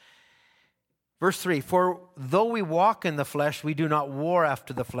those. Verse 3, for though we walk in the flesh, we do not war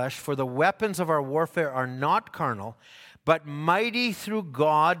after the flesh, for the weapons of our warfare are not carnal, but mighty through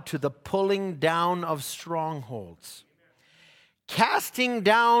God to the pulling down of strongholds, casting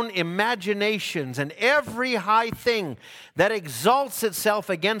down imaginations and every high thing that exalts itself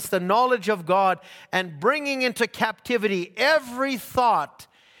against the knowledge of God, and bringing into captivity every thought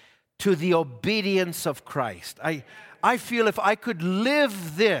to the obedience of Christ. I feel if I could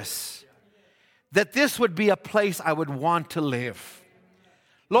live this, that this would be a place I would want to live.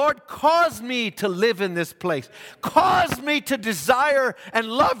 Lord, cause me to live in this place. Cause me to desire and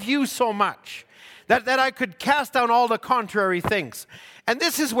love you so much that I could cast down all the contrary things. And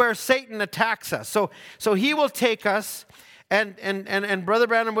this is where Satan attacks us. So he will take us, and Brother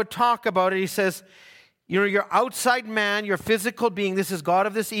Branham would talk about it. He says, your outside man, your physical being, this is God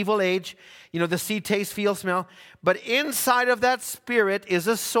of this evil age, the see, taste, feel, smell. But inside of that spirit is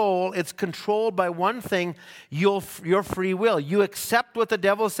a soul. It's controlled by one thing, your free will. You accept what the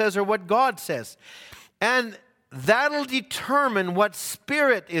devil says or what God says. And that'll determine what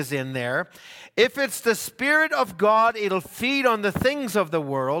spirit is in there. If it's the Spirit of God, it'll feed on the things of the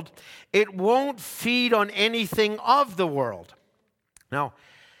world. It won't feed on anything of the world. Now,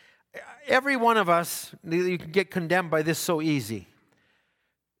 every one of us, you can get condemned by this so easy.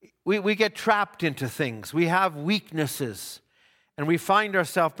 We get trapped into things. We have weaknesses, and we find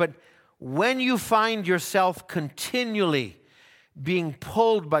ourselves. But when you find yourself continually being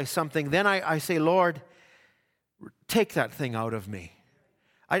pulled by something, then I say, Lord, take that thing out of me.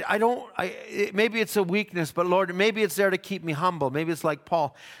 Maybe it's a weakness, but Lord, maybe it's there to keep me humble. Maybe it's like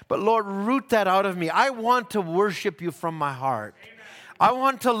Paul. But Lord, root that out of me. I want to worship you from my heart. Amen. I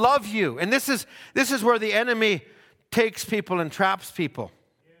want to love you. And this is where the enemy takes people and traps people.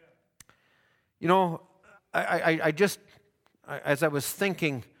 I just, as I was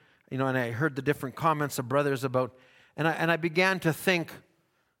thinking, and I heard the different comments of brothers about, and I began to think,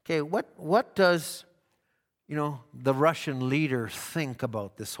 okay, what does, the Russian leader think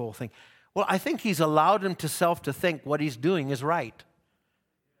about this whole thing? Well, I think he's allowed himself to think what he's doing is right,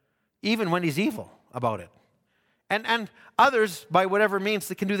 even when he's evil about it. And others, by whatever means,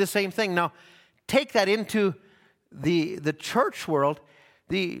 they can do the same thing. Now, take that into the church world.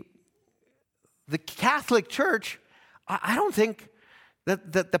 The Catholic Church, I don't think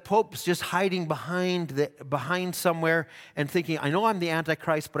that the Pope's just hiding behind somewhere and thinking, I know I'm the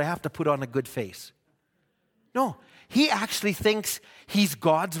Antichrist, but I have to put on a good face. No, he actually thinks he's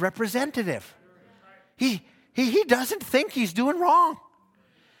God's representative. He doesn't think he's doing wrong.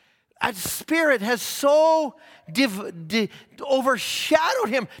 A spirit has so overshadowed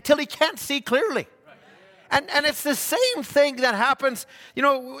him till he can't see clearly. And it's the same thing that happens,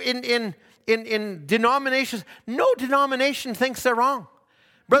 in denominations. No denomination thinks they're wrong.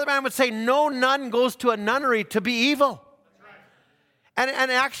 Brother Branham would say, no nun goes to a nunnery to be evil.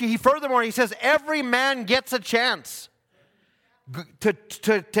 And actually, furthermore, he says, every man gets a chance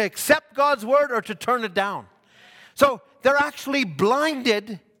to accept God's word or to turn it down. So they're actually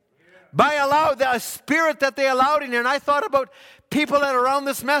blinded by the spirit that they allowed in there. And I thought about people that are around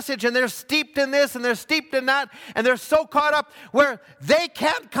this message, and they're steeped in this and they're steeped in that, and they're so caught up where they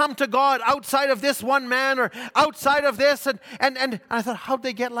can't come to God outside of this one man or outside of this. And I thought, how'd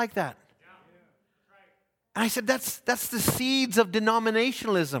they get like that? And I said, that's the seeds of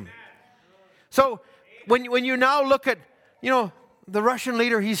denominationalism. So when you now look at, the Russian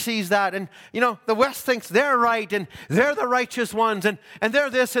leader, he sees that, and the West thinks they're right and they're the righteous ones, and they're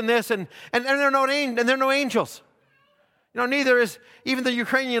this and this, and they're no angels. Neither is even the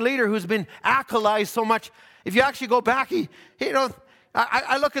Ukrainian leader who's been acolyzed so much. If you actually go back,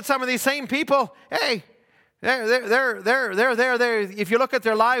 I look at some of these same people. Hey, they're there. If you look at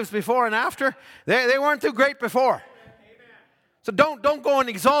their lives before and after, they weren't too great before. So don't go and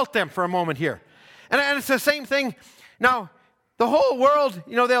exalt them for a moment here. And it's the same thing now. The whole world,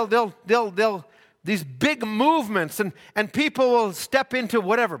 they'll these big movements, and people will step into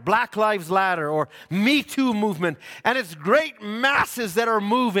whatever, Black Lives Matter or Me Too movement, and it's great masses that are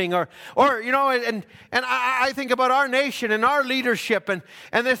moving, or and I think about our nation and our leadership, and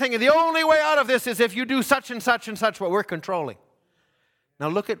they're thinking the only way out of this is if you do such and such and such what we're controlling. Now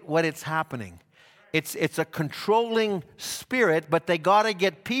look at what it's happening. It's a controlling spirit, but they got to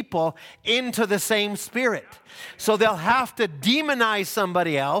get people into the same spirit. So they'll have to demonize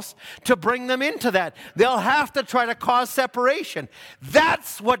somebody else to bring them into that. They'll have to try to cause separation.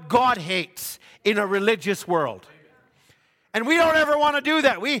 That's what God hates in a religious world. And we don't ever want to do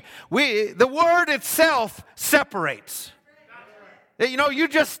that. The word itself separates. You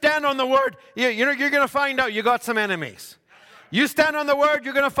just stand on the word, you're going to find out you got some enemies. You stand on the word,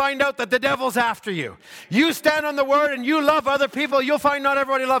 you're going to find out that the devil's after you. You stand on the word and you love other people, you'll find not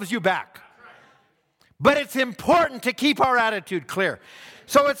everybody loves you back. But it's important to keep our attitude clear.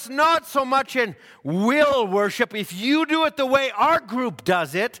 So it's not so much in will worship. If you do it the way our group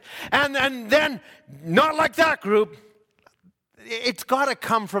does it, and then not like that group, it's got to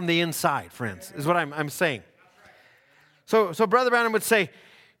come from the inside, friends, is what I'm saying. So Brother Branham would say,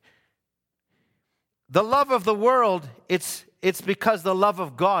 the love of the world, it's because the love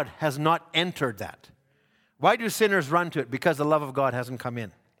of God has not entered that. Why do sinners run to it? Because the love of God hasn't come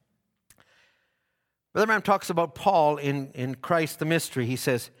in. Brother Branham talks about Paul in Christ the Mystery. He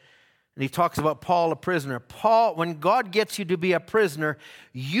says, and he talks about Paul, a prisoner. Paul, when God gets you to be a prisoner,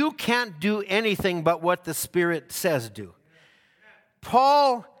 you can't do anything but what the Spirit says do.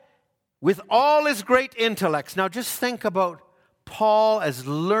 Paul, with all his great intellects, now just think about Paul as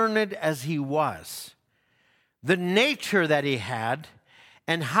learned as he was. The nature that he had,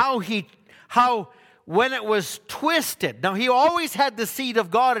 and how when it was twisted. Now, he always had the seed of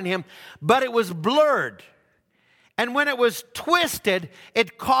God in him, but it was blurred. And when it was twisted,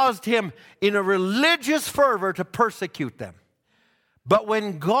 it caused him, in a religious fervor, to persecute them. But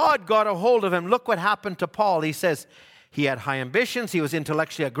when God got a hold of him, look what happened to Paul. He says he had high ambitions, he was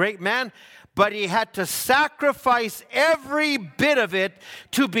intellectually a great man, but he had to sacrifice every bit of it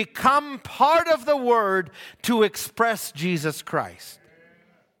to become part of the Word to express Jesus Christ.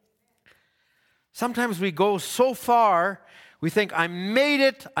 Sometimes we go so far, we think, I made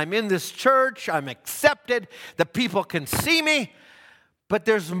it, I'm in this church, I'm accepted, the people can see me, but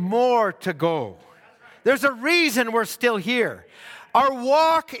there's more to go. There's a reason we're still here. Our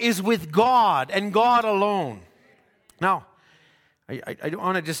walk is with God and God alone. Now, I don't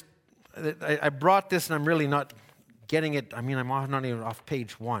want to just, I brought this and I'm really not getting it. I'm not even off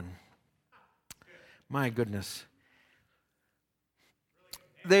page 1. My goodness.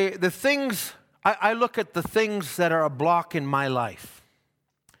 The things, I look at the things that are a block in my life.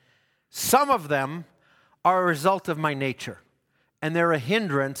 Some of them are a result of my nature, and they're a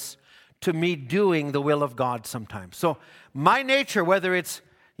hindrance to me doing the will of God sometimes. So my nature, whether it's,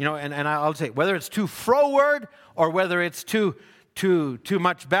 and I'll say, whether it's too froward or whether it's too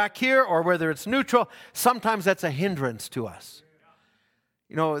much back here or whether it's neutral, sometimes that's a hindrance to us.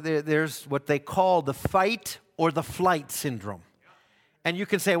 There's what they call the fight or the flight syndrome. And you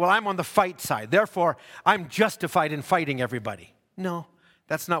can say, well, I'm on the fight side, therefore I'm justified in fighting everybody. No,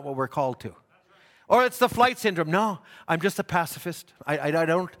 that's not what we're called to. Or it's the flight syndrome. No, I'm just a pacifist.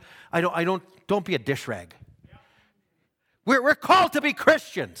 Don't be a dish rag. We're called to be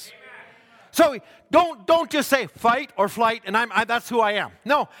Christians. So don't just say fight or flight and that's who I am.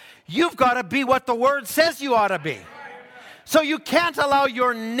 No, you've got to be what the Word says you ought to be. So you can't allow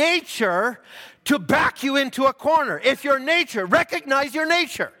your nature to back you into a corner. If your nature, recognize your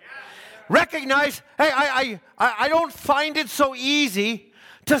nature. Recognize, hey, I don't find it so easy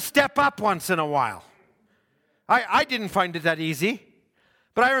to step up once in a while. I didn't find it that easy.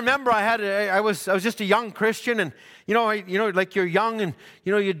 But I remember I was just a young Christian, and like you're young, and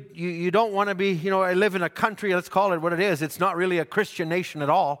you don't want to be. I live in a country. Let's call it what it is. It's not really a Christian nation at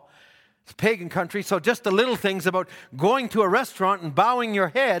all. It's a pagan country. So just the little things about going to a restaurant and bowing your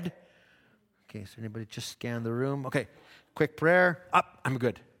head. Okay, so anybody just scan the room? Okay, quick prayer. Up, I'm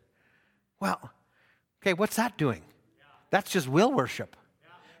good. Well, okay, what's that doing? That's just will worship.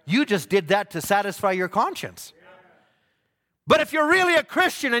 You just did that to satisfy your conscience. But if you're really a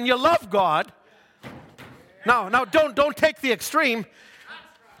Christian and you love God, now don't take the extreme.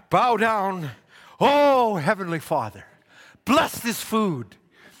 Bow down. Oh, Heavenly Father, bless this food.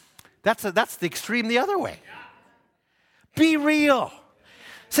 That's the extreme the other way. Be real.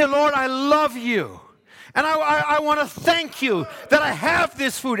 Say, Lord, I love you. And I want to thank you that I have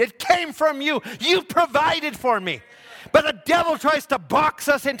this food. It came from you. You provided for me. But the devil tries to box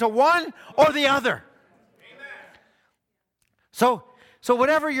us into one or the other. So So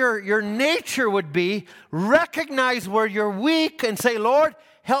whatever your nature would be, recognize where you're weak and say, Lord,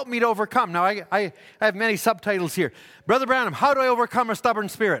 help me to overcome. Now, I have many subtitles here. Brother Branham, how do I overcome a stubborn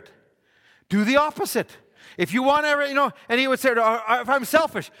spirit? Do the opposite. If you want to, and he would say, if I'm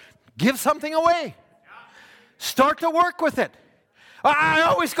selfish, give something away. Start to work with it.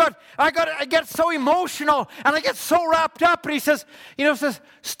 I get so emotional and I get so wrapped up. And he says,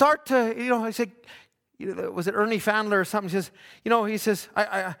 start to, I said, was it Ernie Fandler or something? He says,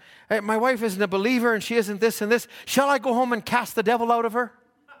 my wife isn't a believer and she isn't this and this. Shall I go home and cast the devil out of her?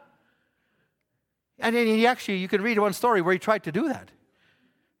 And then you can read one story where he tried to do that.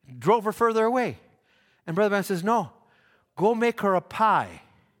 Drove her further away. And Brother Branham says, no, go make her a pie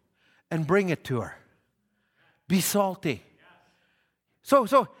and bring it to her. Be salty.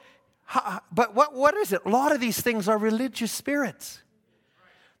 But what is it? A lot of these things are religious spirits.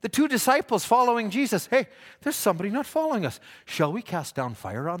 The two disciples following Jesus, hey, there's somebody not following us. Shall we cast down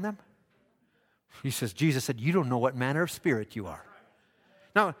fire on them? Jesus said, you don't know what manner of spirit you are.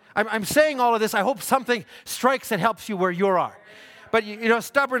 Now, I'm saying all of this. I hope something strikes that helps you where you are. But,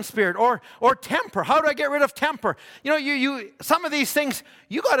 stubborn spirit or temper. How do I get rid of temper? Some of these things,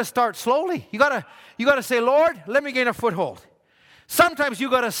 you got to start slowly. You got to say, Lord, let me gain a foothold. Sometimes you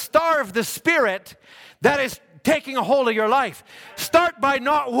got to starve the spirit that is taking a hold of your life. Start by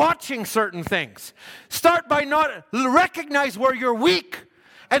not watching certain things. Start by not recognize where you're weak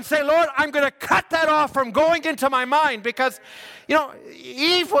and say, Lord, I'm going to cut that off from going into my mind because,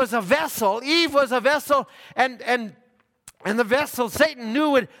 Eve was a vessel. And the vessel, Satan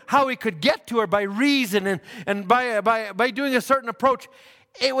knew how he could get to her by reason and by doing a certain approach.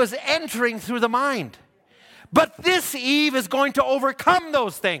 It was entering through the mind. But this Eve is going to overcome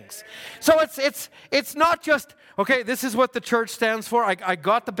those things. So it's not just, okay, this is what the church stands for. I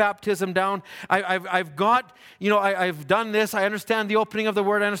got the baptism down. I've got, I've done this. I understand the opening of the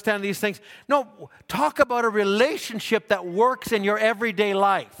word. I understand these things. No, talk about a relationship that works in your everyday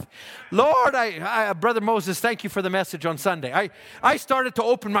life. Lord, Brother Moses, thank you for the message on Sunday. I started to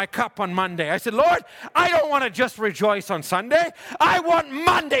open my cup on Monday. I said, Lord, I don't want to just rejoice on Sunday. I want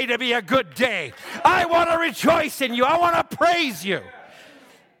Monday to be a good day. I want to rejoice in you. I want to praise you.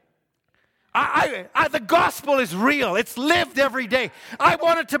 The gospel is real. It's lived every day. I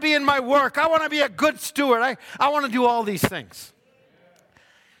want it to be in my work. I want to be a good steward. I want to do all these things.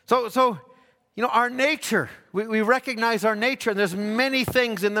 So our nature, we recognize our nature, and there's many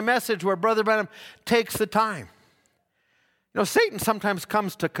things in the message where Brother Branham takes the time. Satan sometimes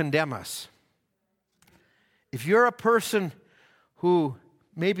comes to condemn us. If you're a person who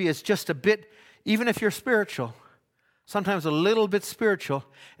maybe is just a bit, even if you're spiritual, sometimes a little bit spiritual,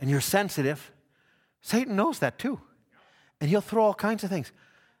 and you're sensitive, Satan knows that too. And he'll throw all kinds of things.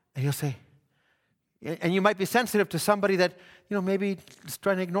 And he'll say, and you might be sensitive to somebody that, maybe is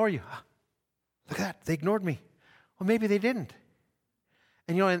trying to ignore you. Look at that, they ignored me. Well, maybe they didn't.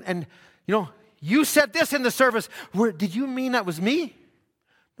 And you said this in the service. Did you mean that was me?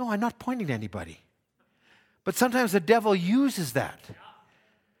 No, I'm not pointing to anybody. But sometimes the devil uses that.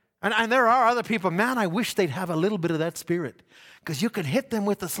 And there are other people, man, I wish they'd have a little bit of that spirit. Because you can hit them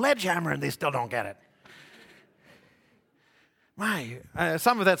with a sledgehammer and they still don't get it.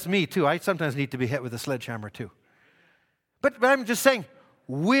 Some of that's me too. I sometimes need to be hit with a sledgehammer too. But I'm just saying,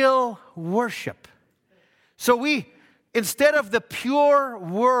 will worship. So instead of the pure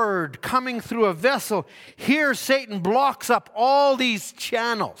word coming through a vessel, here Satan blocks up all these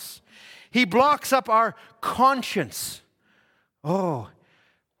channels. He blocks up our conscience.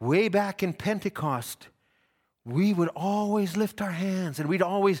 Way back in Pentecost, we would always lift our hands and we'd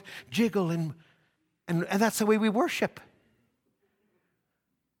always jiggle and that's the way we worship.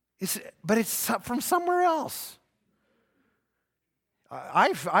 But it's from somewhere else.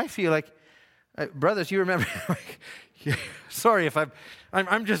 I feel like, brothers, you remember, sorry if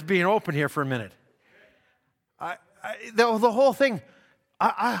I'm just being open here for a minute. The whole thing,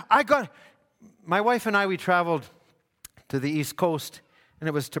 I got, my wife and I, we traveled to the East Coast, and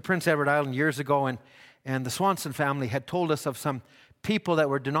it was to Prince Edward Island years ago, and the Swanson family had told us of some people that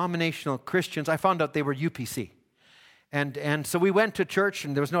were denominational Christians. I found out they were UPC. And so we went to church,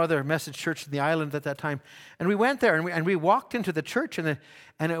 and there was no other message church in the island at that time. And we went there, and we walked into the church, and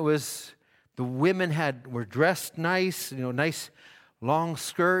it was, the women were dressed nice, nice long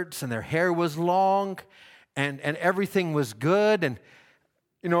skirts, and their hair was long, and everything was good, and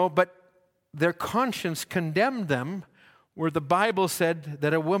but their conscience condemned them, where the Bible said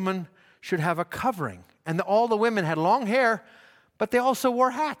that a woman should have a covering, and all the women had long hair, but they also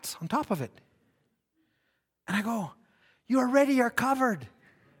wore hats on top of it. And I go, you already are covered.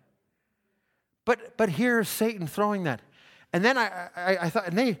 But here's Satan throwing that. And then I thought,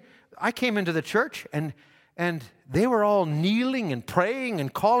 and I came into the church, and they were all kneeling and praying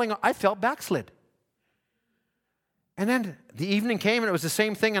and calling. I felt backslid. And then the evening came, and it was the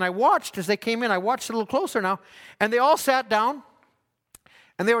same thing. And I watched as they came in. I watched a little closer now. And they all sat down,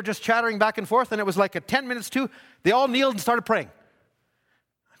 and they were just chattering back and forth. And it was like at 10 minutes to, they all kneeled and started praying.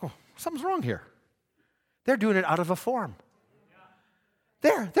 I go, something's wrong here. They're doing it out of a form.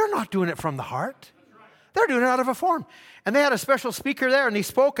 They're not doing it from the heart. They're doing it out of a form. And they had a special speaker there, and he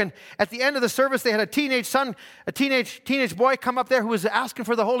spoke. And at the end of the service, they had a teenage boy come up there who was asking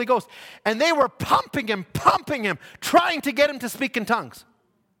for the Holy Ghost. And they were pumping him, trying to get him to speak in tongues.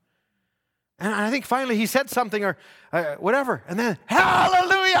 And I think finally he said something or whatever. And then,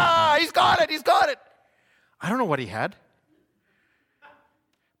 hallelujah, he's got it. I don't know what he had.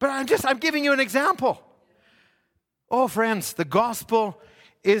 But I'm giving you an example. Oh, friends, the gospel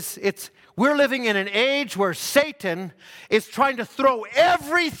we're living in an age where Satan is trying to throw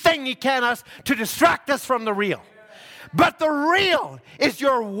everything he can us to distract us from the real. But the real is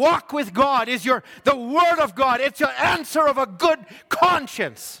your walk with God, is the Word of God. It's your answer of a good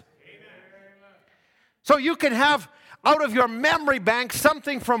conscience. So you can have out of your memory bank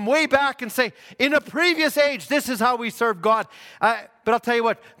something from way back and say, in a previous age, this is how we serve God. But I'll tell you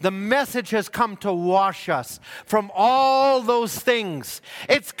what, the message has come to wash us from all those things.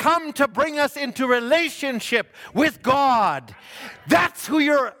 It's come to bring us into relationship with God. That's who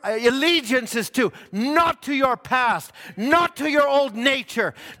your allegiance is to, not to your past, not to your old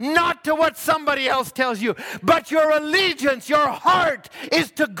nature, not to what somebody else tells you, but your allegiance, your heart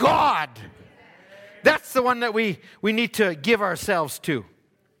is to God. That's the one that we need to give ourselves to.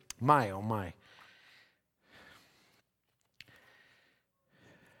 My, oh my.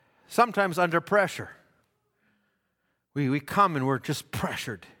 Sometimes under pressure, we come and we're just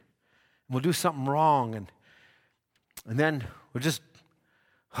pressured. We'll do something wrong, and then we'll just,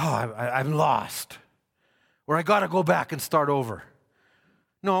 I'm lost. Or I got to go back and start over.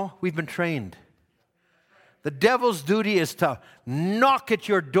 No, we've been trained. The devil's duty is to knock at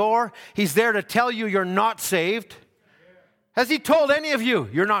your door. He's there to tell you you're not saved. Has he told any of you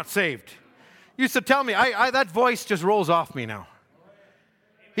you're not saved? He used to tell me, that voice just rolls off me now.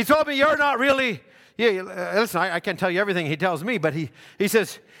 He told me you're not really, listen, I can't tell you everything he tells me, but he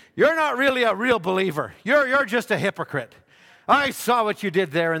says, you're not really a real believer. You're just a hypocrite. I saw what you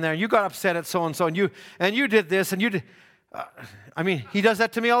did there and there. You got upset at so-and-so, and you did this, and you did. He does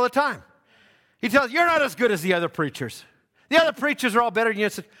that to me all the time. He tells you, you're not as good as the other preachers. The other preachers are all better than you.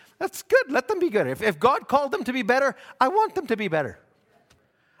 Said, that's good. Let them be good. If God called them to be better, I want them to be better.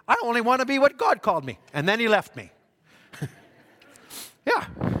 I only want to be what God called me. And then he left me. Yeah.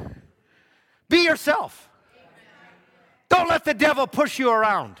 Be yourself. Don't let the devil push you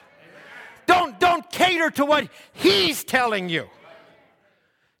around. Don't cater to what he's telling you.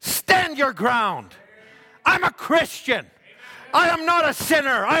 Stand your ground. I'm a Christian. I am not a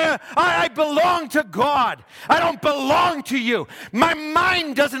sinner. I belong to God. I don't belong to you. My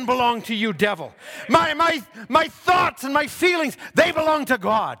mind doesn't belong to you, devil. My thoughts and my feelings, they belong to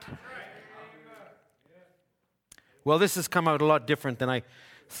God. Well, this has come out a lot different than I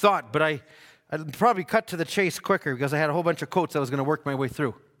thought, but I'd probably cut to the chase quicker because I had a whole bunch of quotes I was going to work my way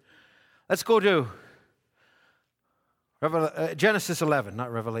through. Let's go to Genesis 11,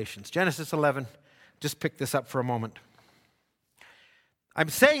 not Revelations. Genesis 11. Just pick this up for a moment. I'm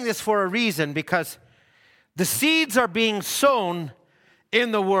saying this for a reason because the seeds are being sown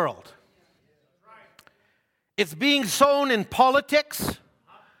in the world. It's being sown in politics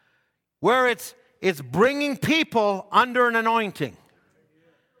where it's bringing people under an anointing.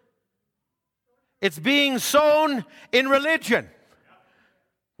 It's being sown in religion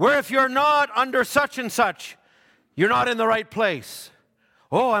where if you're not under such and such, you're not in the right place.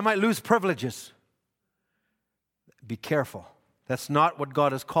 Oh, I might lose privileges. Be careful. That's not what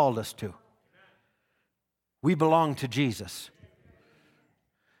God has called us to. We belong to Jesus.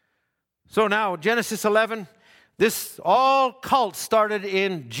 So now, Genesis 11, all cults started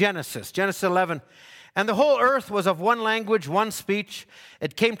in Genesis 11. And the whole earth was of one language, one speech.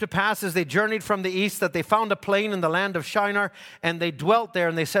 It came to pass as they journeyed from the east that they found a plain in the land of Shinar, and they dwelt there,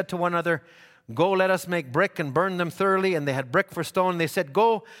 and they said to one another, go, let us make brick and burn them thoroughly. And they had brick for stone. And they said,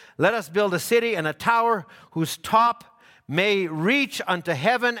 go, let us build a city and a tower whose top may reach unto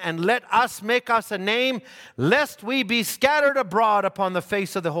heaven, and let us make us a name, lest we be scattered abroad upon the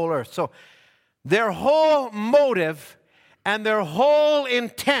face of the whole earth. So their whole motive and their whole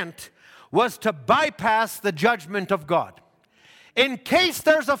intent was to bypass the judgment of God. In case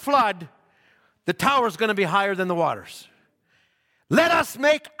there's a flood, the tower's going to be higher than the waters. Let us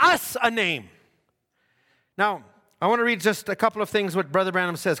make us a name. Now, I want to read just a couple of things what Brother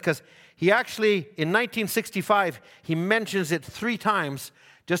Branham says, because he actually, in 1965, he mentions it 3 times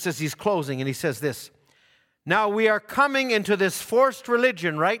just as he's closing, and he says this. Now we are coming into this forced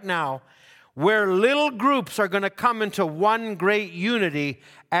religion right now where little groups are going to come into one great unity,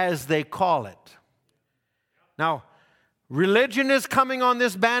 as they call it. Now, religion is coming on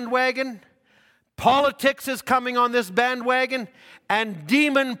this bandwagon. Politics is coming on this bandwagon. And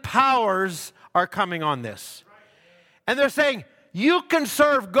demon powers are coming on this. And they're saying, you can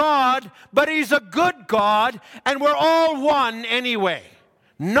serve God, but He's a good God, and we're all one anyway.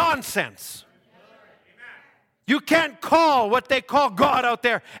 Nonsense. You can't call what they call God out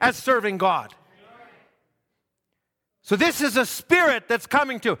there as serving God. So this is a spirit that's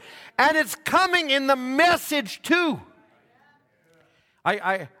coming too. And it's coming in the message too.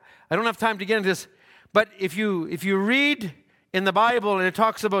 I don't have time to get into this, but if you read in the Bible and it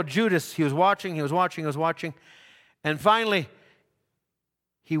talks about Judas, he was watching, and finally,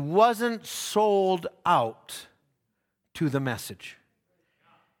 he wasn't sold out to the message.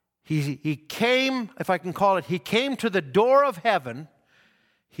 He came, if I can call it, he came to the door of heaven,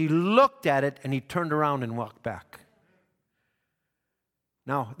 he looked at it, and he turned around and walked back.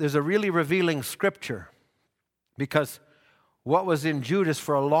 Now, there's a really revealing scripture, because what was in Judas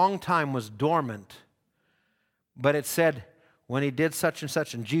for a long time was dormant. But it said, when he did such and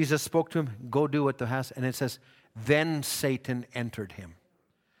such, and Jesus spoke to him, go do what thou hast, and it says, then Satan entered him.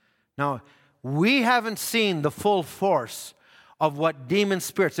 Now, we haven't seen the full force of what demon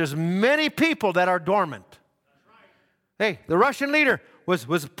spirits. There's many people that are dormant. Hey, the Russian leader was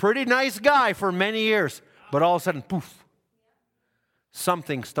a pretty nice guy for many years, but all of a sudden, poof,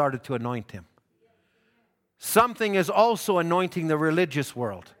 something started to anoint him. Something is also anointing the religious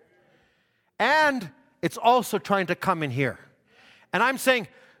world. And it's also trying to come in here. And I'm saying,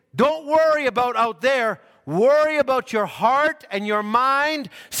 don't worry about out there. Worry about your heart and your mind.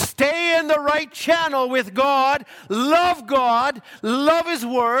 Stay in the right channel with God. Love God. Love His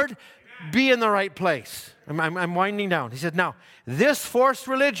Word. Be in the right place. I'm winding down. He said, now, this forced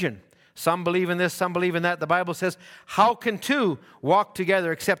religion, some believe in this, some believe in that. The Bible says, how can two walk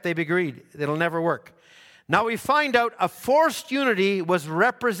together except they be agreed? It'll never work. Now we find out a forced unity was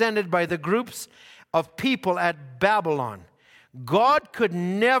represented by the groups of people at Babylon. God could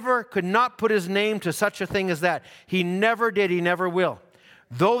not put His name to such a thing as that. He never did. He never will.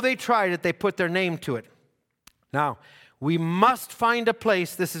 Though they tried it, they put their name to it. Now, we must find a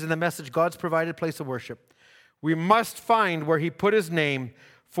place. This is in the message, God's provided place of worship. We must find where He put His name,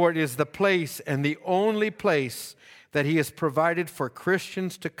 for it is the place and the only place that He has provided for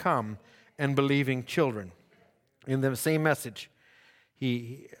Christians to come and believing children. In the same message,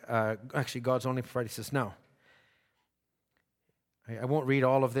 God's only provided. He says, now, I won't read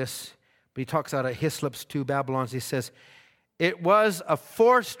all of this, but he talks out of Hislop's 2 Babylons. He says, it was a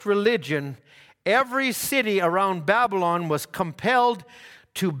forced religion. Every city around Babylon was compelled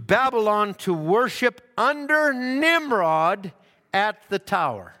to Babylon to worship under Nimrod at the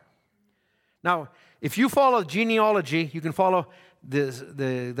tower. Now, if you follow genealogy, you can follow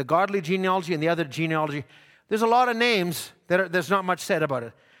the godly genealogy and the other genealogy. There's a lot of names there's not much said about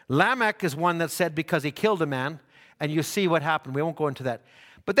it. Lamech is one that's said because he killed a man. And you see what happened. We won't go into that.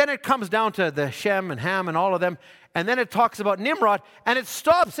 But then it comes down to the Shem and Ham and all of them. And then it talks about Nimrod. And it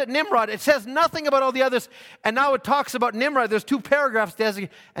stops at Nimrod. It says nothing about all the others. And now it talks about Nimrod. There's 2 paragraphs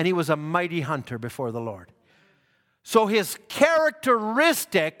designated. And he was a mighty hunter before the Lord. So his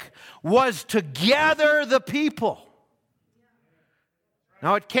characteristic was to gather the people.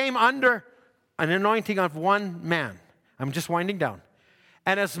 Now it came under an anointing of one man. I'm just winding down.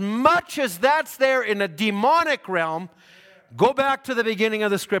 And as much as that's there in a demonic realm, go back to the beginning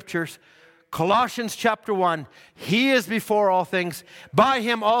of the scriptures. Colossians chapter 1, He is before all things. By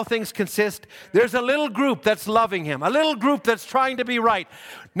Him all things consist. There's a little group that's loving Him. A little group that's trying to be right.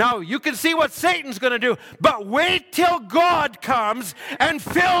 Now, you can see what Satan's going to do. But wait till God comes and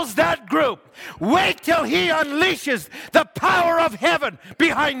fills that group. Wait till He unleashes the power of heaven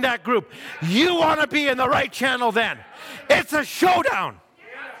behind that group. You want to be in the right channel then. It's a showdown.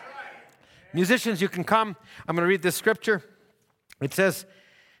 Musicians, you can come. I'm going to read this scripture. It says,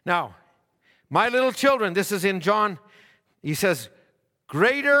 now, my little children, this is in John. He says,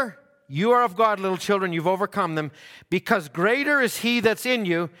 greater you are of God, little children, you've overcome them, because greater is He that's in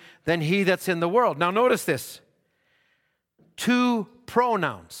you than he that's in the world. Now, notice this. 2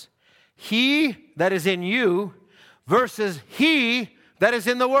 pronouns. He that is in you versus he that is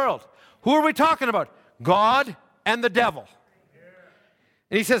in the world. Who are we talking about? God and the devil.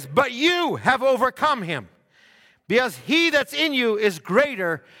 And he says, but you have overcome him, because he that's in you is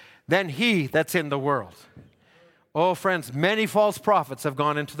greater than he that's in the world. Oh, friends, many false prophets have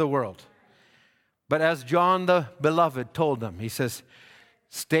gone into the world. But as John the Beloved told them, he says,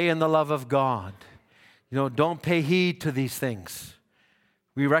 stay in the love of God. Don't pay heed to these things.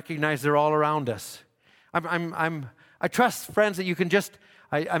 We recognize they're all around us. I trust, friends, that you can just,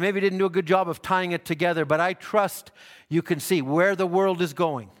 I maybe didn't do a good job of tying it together, but I trust you can see where the world is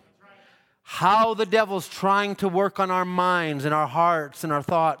going. How the devil's trying to work on our minds and our hearts and our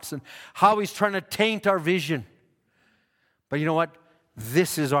thoughts, and how he's trying to taint our vision. But you know what?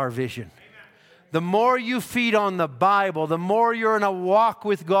 This is our vision. The more you feed on the Bible, the more you're in a walk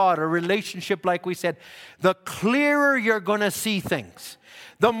with God, a relationship like we said, the clearer you're going to see things.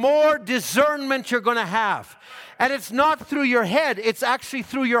 The more discernment you're going to have. And it's not through your head, it's actually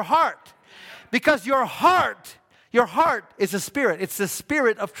through your heart. Because your heart is a spirit. It's the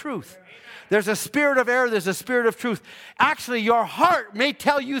spirit of truth. There's a spirit of error, there's a spirit of truth. Actually, your heart may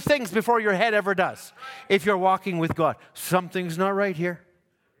tell you things before your head ever does. If you're walking with God, something's not right here.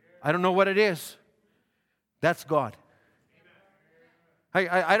 I don't know what it is. That's God.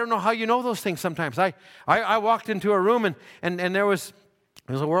 I don't know how you know those things sometimes. I walked into a room and there was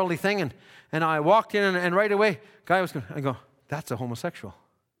a worldly thing and I walked in and right away, guy was going, I go, that's a homosexual.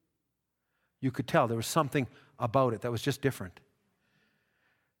 You could tell there was something about it that was just different.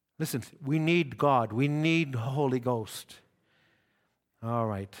 Listen, we need God. We need the Holy Ghost. All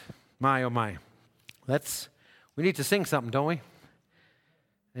right. My, oh my. We need to sing something, don't we?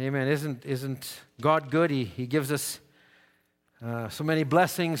 Amen. Isn't God good? He gives us so many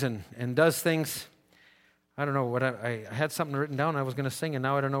blessings and does things. I don't know what I had something written down I was going to sing, and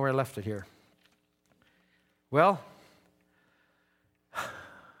now I don't know where I left it here. Well,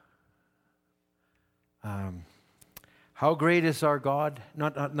 how great is our God?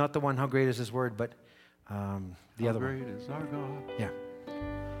 Not the one, how great is His word, but the other one. How great is our God? Yeah.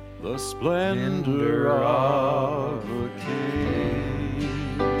 The splendor of a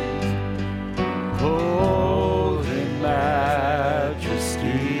king, clothed in majesty.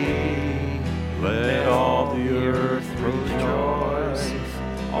 Let all the earth rejoice,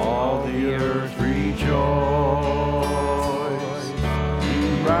 all the earth rejoice.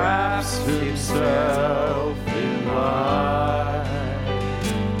 He wraps Himself in light,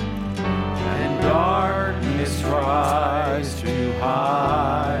 and darkness tries to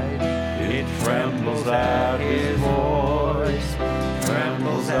hide. It trembles at His voice,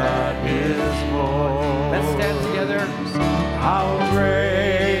 trembles at His voice. Let's stand together. How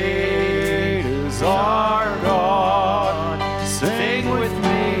great is our God? Sing with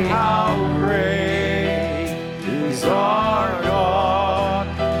me, how great is our God?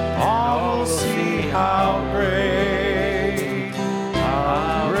 All will see how great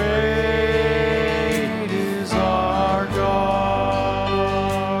is our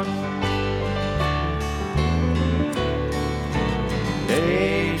God.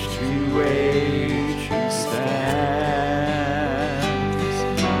 Age to age He stands,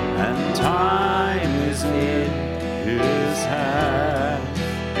 and time is in His hand,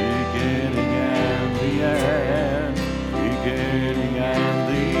 beginning and the end, beginning and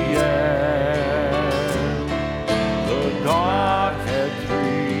the end. The Godhead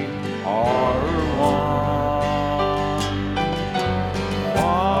three are one.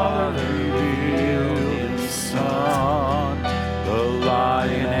 Father revealed in the Son, the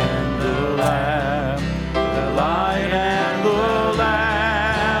Lion and the Lamb, the Lion and the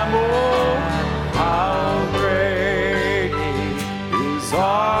Lamb. Oh, how great is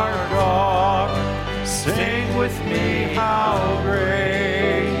our God. Sing with me, how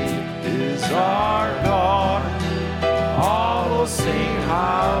great is our God. All will sing,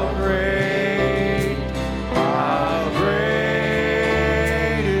 how great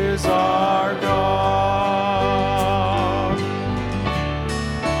is our God.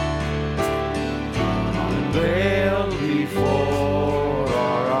 Unveiled before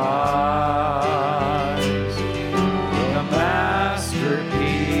our eyes, the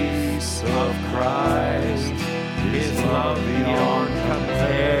masterpiece of Christ, His love beyond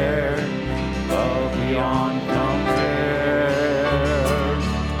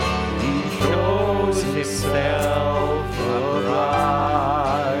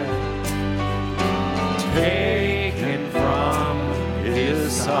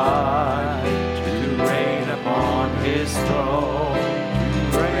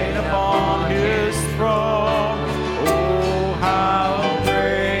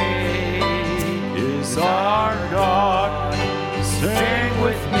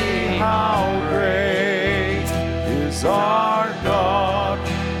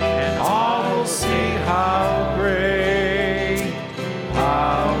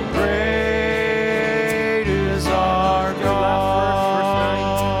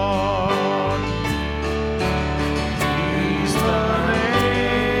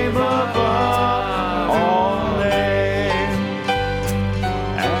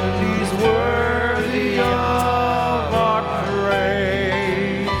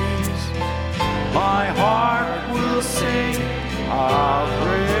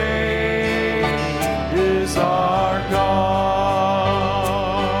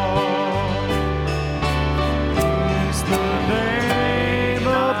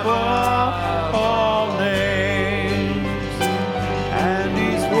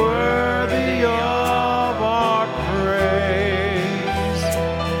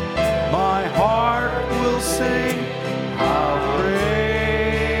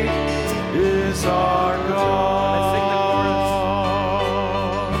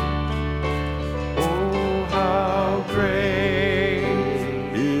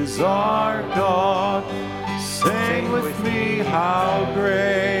is our God. Sing with me, how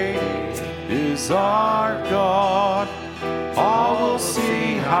great is our God. All will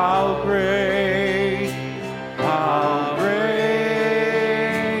see how great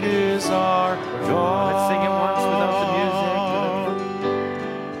is our God. Let's sing it once without the music.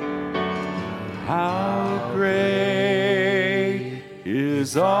 How great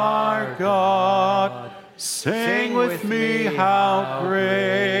is our God. Sing with me, how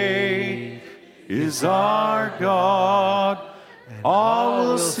great is our God. All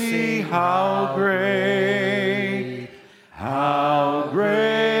will see how great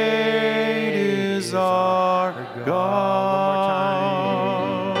is our God.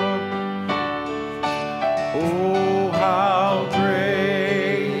 Oh, how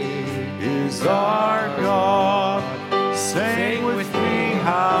great is our God. Sing with me,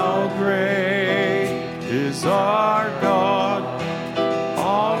 how great is our God.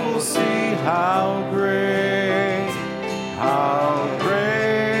 All will see how great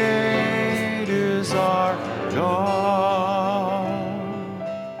is our God.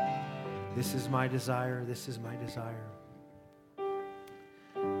 This is my desire. This is my desire.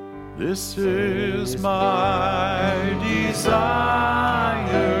 This is my desire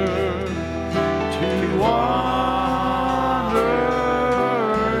to honor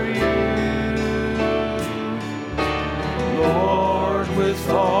you, Lord, with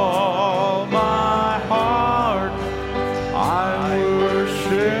all my heart. I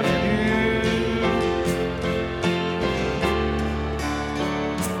worship you.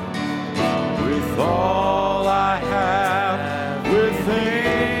 With all I have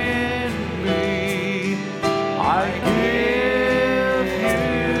within me, I give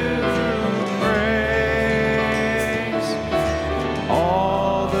you praise.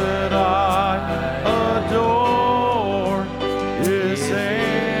 All that I adore is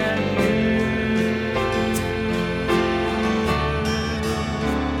in you.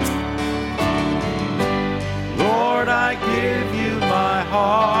 Lord, I give you my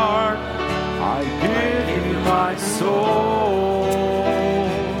heart. I give you my soul.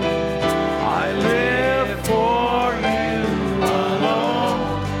 I live for you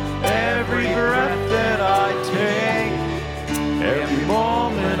alone. Every breath that I take, every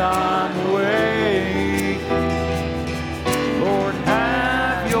moment I'm awake. Lord,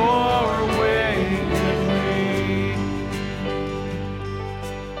 have your way in me.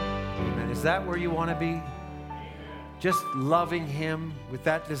 Amen. Is that where you want to be? Just loving Him with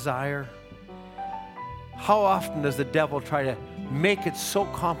that desire? How often does the devil try to make it so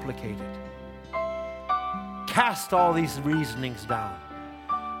complicated? Cast all these reasonings down.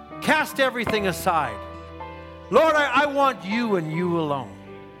 Cast everything aside. Lord, I want you and you alone.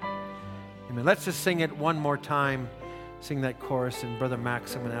 Amen. Let's just sing it one more time. Sing that chorus, and Brother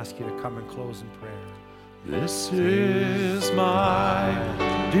Max, I'm going to ask you to come and close in prayer. This is my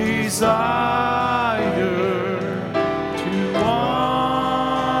desire to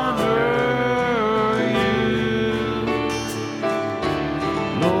honor you,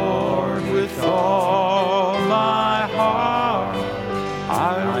 Lord, with all my heart.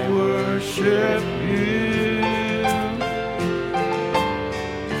 I worship you.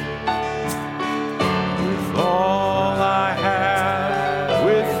 With all I have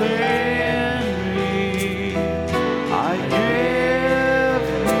within me, I give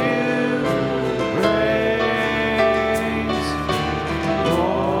you praise.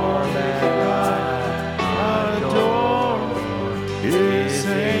 Lord, that I adore is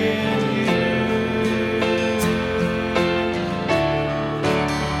in you.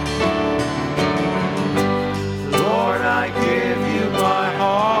 Lord, I give you my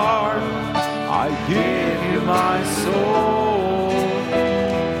heart. I give you my soul.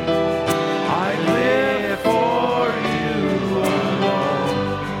 I live for you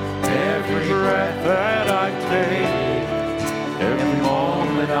alone. Every breath that I take, every moment